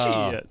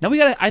 Shit. Now we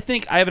got. I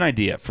think I have an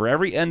idea for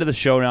every end of the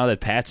show. Now that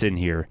Pat's in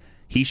here,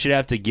 he should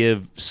have to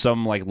give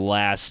some like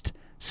last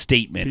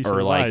statement Piece or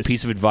of like advice.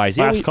 piece of advice.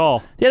 Last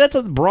call. Yeah, that's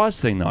a broad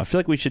thing though. I feel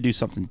like we should do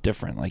something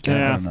different. Like I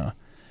Yeah. don't know.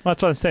 Well,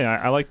 that's what I'm saying.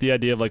 I like the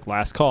idea of like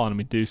last call, and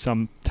we do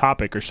some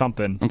topic or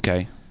something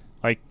Okay.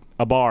 like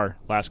a bar.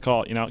 Last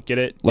call. You know, get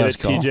it, Last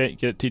call. TJ.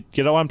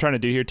 Get what I'm trying to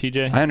do here,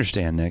 TJ. I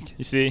understand, Nick.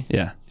 You see?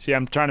 Yeah. See,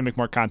 I'm trying to make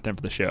more content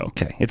for the show.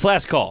 Okay. It's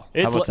last call. How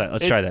It's about la- that?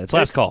 Let's it- try that. It's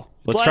last it- call.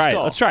 it's Let's last try it.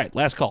 call. Let's try it.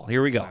 Last call.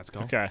 Here we go. Let's go.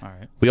 Okay. All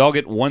right. We all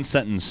get one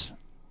sentence,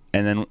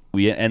 and then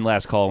we end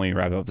last call and we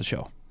wrap up the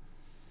show.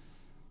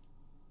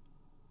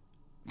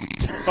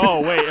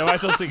 Oh wait, am I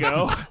supposed to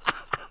go?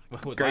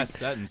 What last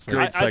sentence?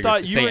 Great I segment.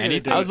 thought you Say were gonna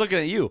anything. do I was it. looking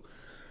at you.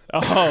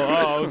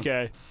 Oh,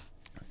 okay.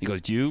 He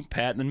goes, you,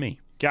 Pat, and then me.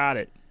 Got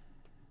it.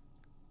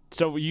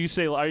 So you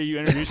say, are you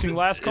introducing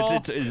last call?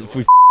 It's if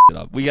we it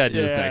up, we got to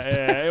do this next.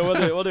 Yeah,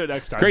 we'll do it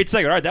next time. Great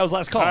segment. All right, that was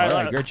last call. All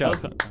right, great job.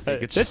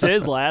 This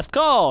is last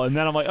call, and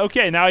then I'm like,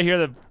 okay. Now I hear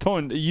the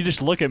tone. You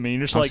just look at me, and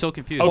you're just I'm like, still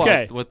confused.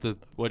 Okay,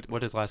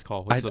 What is last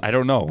call? What's I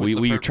don't know. what's the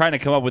We were purpose? trying to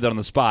come up with it on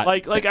the spot.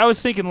 like I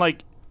was thinking,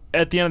 like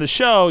at the end of the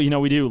show, you know,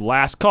 we do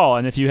last call,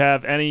 and if you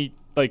have any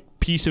like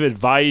piece of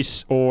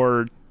advice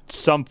or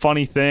some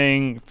funny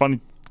thing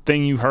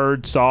you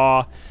heard,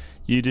 saw,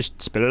 you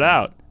just spit it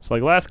out. It's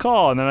like last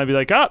call, and then I'd be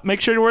like,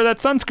 make sure to wear that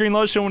sunscreen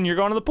lotion when you're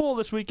going to the pool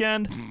this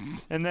weekend.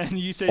 And then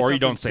you say, or you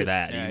don't say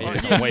that. Yeah, You yeah. say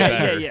something way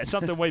better. Yeah,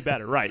 something way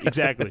better. Right,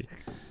 exactly.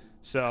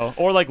 So,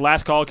 or like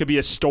last call could be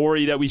a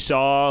story that we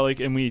saw, like,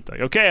 and we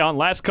like, okay, on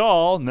last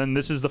call, and then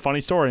this is the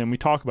funny story, and we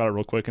talk about it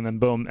real quick, and then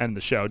boom, end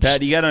the show. Just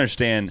Pat, you got to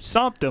understand.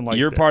 something like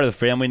You're that. part of the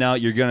family now.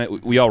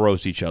 We all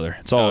roast each other.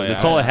 It's all.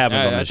 That's all that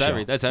happens on this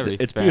show. That's every.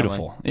 It's family.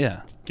 beautiful.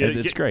 Yeah,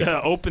 it's great.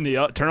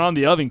 Turn on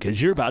the oven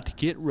because you're about to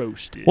get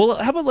roasted. Well,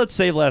 how about let's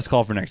save last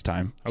call for next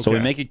time? So we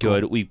Okay. make it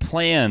good. We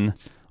plan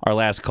our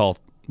last call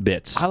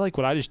bits. I like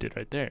what I just did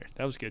right there.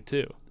 That was good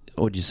too.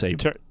 What'd you say?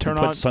 Turn put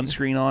on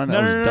sunscreen on. No,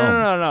 That was no,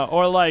 dumb. no.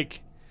 Or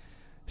like,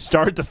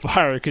 start the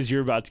fire because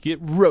you're about to get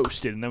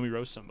roasted, and then we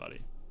roast somebody.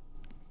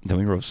 Then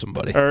we roast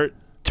somebody. Or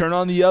turn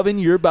on the oven,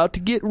 you're about to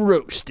get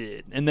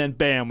roasted, and then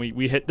bam,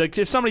 we hit. Like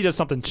if somebody does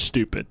something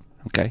stupid,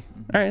 Okay.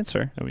 All right, that's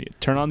fair. then we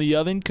turn on the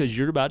oven because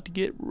you're about to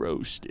get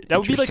roasted. That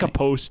would be like a Interesting.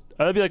 post.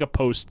 That'd be like a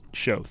post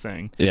show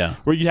thing. Yeah.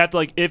 Where you have to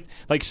like if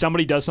like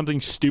somebody does something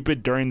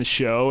stupid during the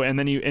show, and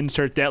then you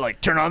insert that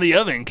like turn on the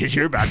oven because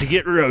you're about to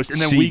get roasted,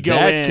 and then See, we go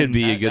that in. could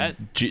be a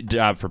That- good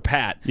job for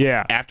Pat.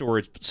 Yeah.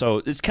 Afterwards,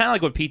 so it's kind of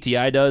like what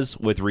PTI does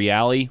with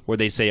reality, where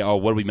they say, "Oh,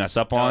 what did we mess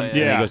up on?" yeah. And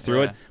he Yeah. goes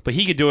through Yeah. it. But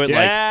he could do it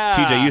Yeah.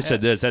 like TJ. You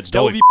said this. That's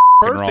That would totally be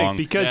f***ing perfect wrong.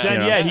 because Yeah.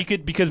 then You know? he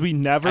could because we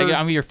never.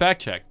 I'm your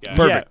fact check guy.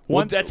 Perfect. Yeah,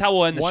 Well, that's how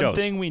we'll end the One shows.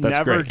 thing we That's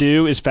never great.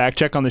 do is fact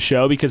check on the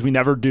show because we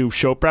never do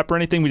show prep or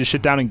anything. We just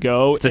sit down and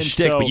go. It's a And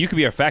shtick, so but you could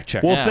be our fact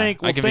checker. We'll Yeah, think.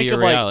 I We'll can be think your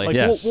of like, reality.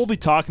 Yes. we'll be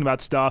talking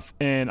about stuff,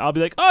 and I'll be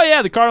like, oh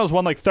yeah, the Cardinals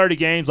won like 30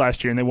 games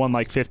last year, and they won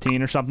like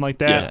 15 or something like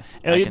that. Yeah,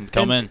 And I can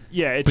come in.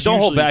 Yeah, it's But don't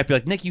hold usually, back. Be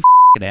like, Nick, you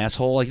f***ing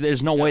asshole. Like,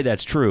 there's no way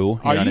that's true.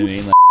 You Are know what I you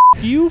mean?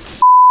 You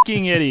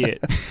fucking idiot.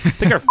 I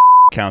think our f-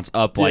 counts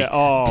up like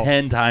Yeah,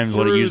 10 times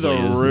what it through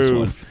usually the is. roof, This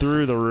one.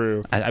 through the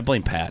roof. I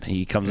blame Pat.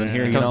 He comes in Yeah.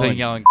 here, He you Comes know, in and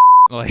yelling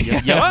like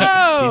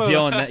Whoa! he's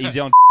yelling. He's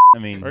yelling. I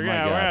mean, We're my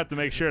gonna God. have to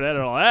make sure to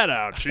edit all that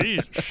out.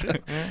 Jesus,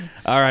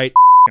 All right.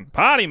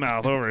 potty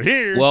mouth over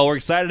here. Well, we're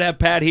excited to have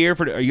Pat here.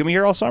 Are you gonna be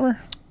here all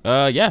summer?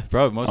 yeah,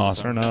 bro. Most of the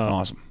Awesome. summer. Turn up.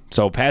 Awesome.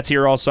 So Pat's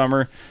here all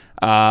summer.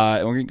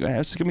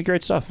 It's gonna be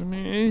great stuff.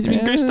 It's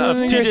been great stuff.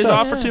 Yeah, TJ's great stuff.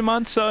 off for 2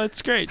 months, so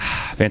it's great.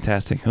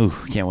 Fantastic. Ooh,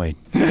 can't wait.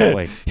 Can't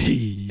wait.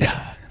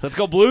 Let's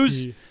go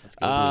Blues. Let's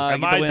go Blues.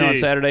 Get the win on MIZ.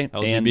 Saturday.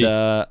 LGB.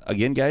 And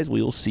again, guys,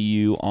 we will see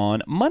you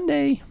on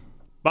Monday.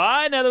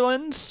 Bye,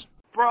 Netherlands.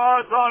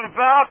 Bras on the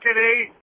balcony.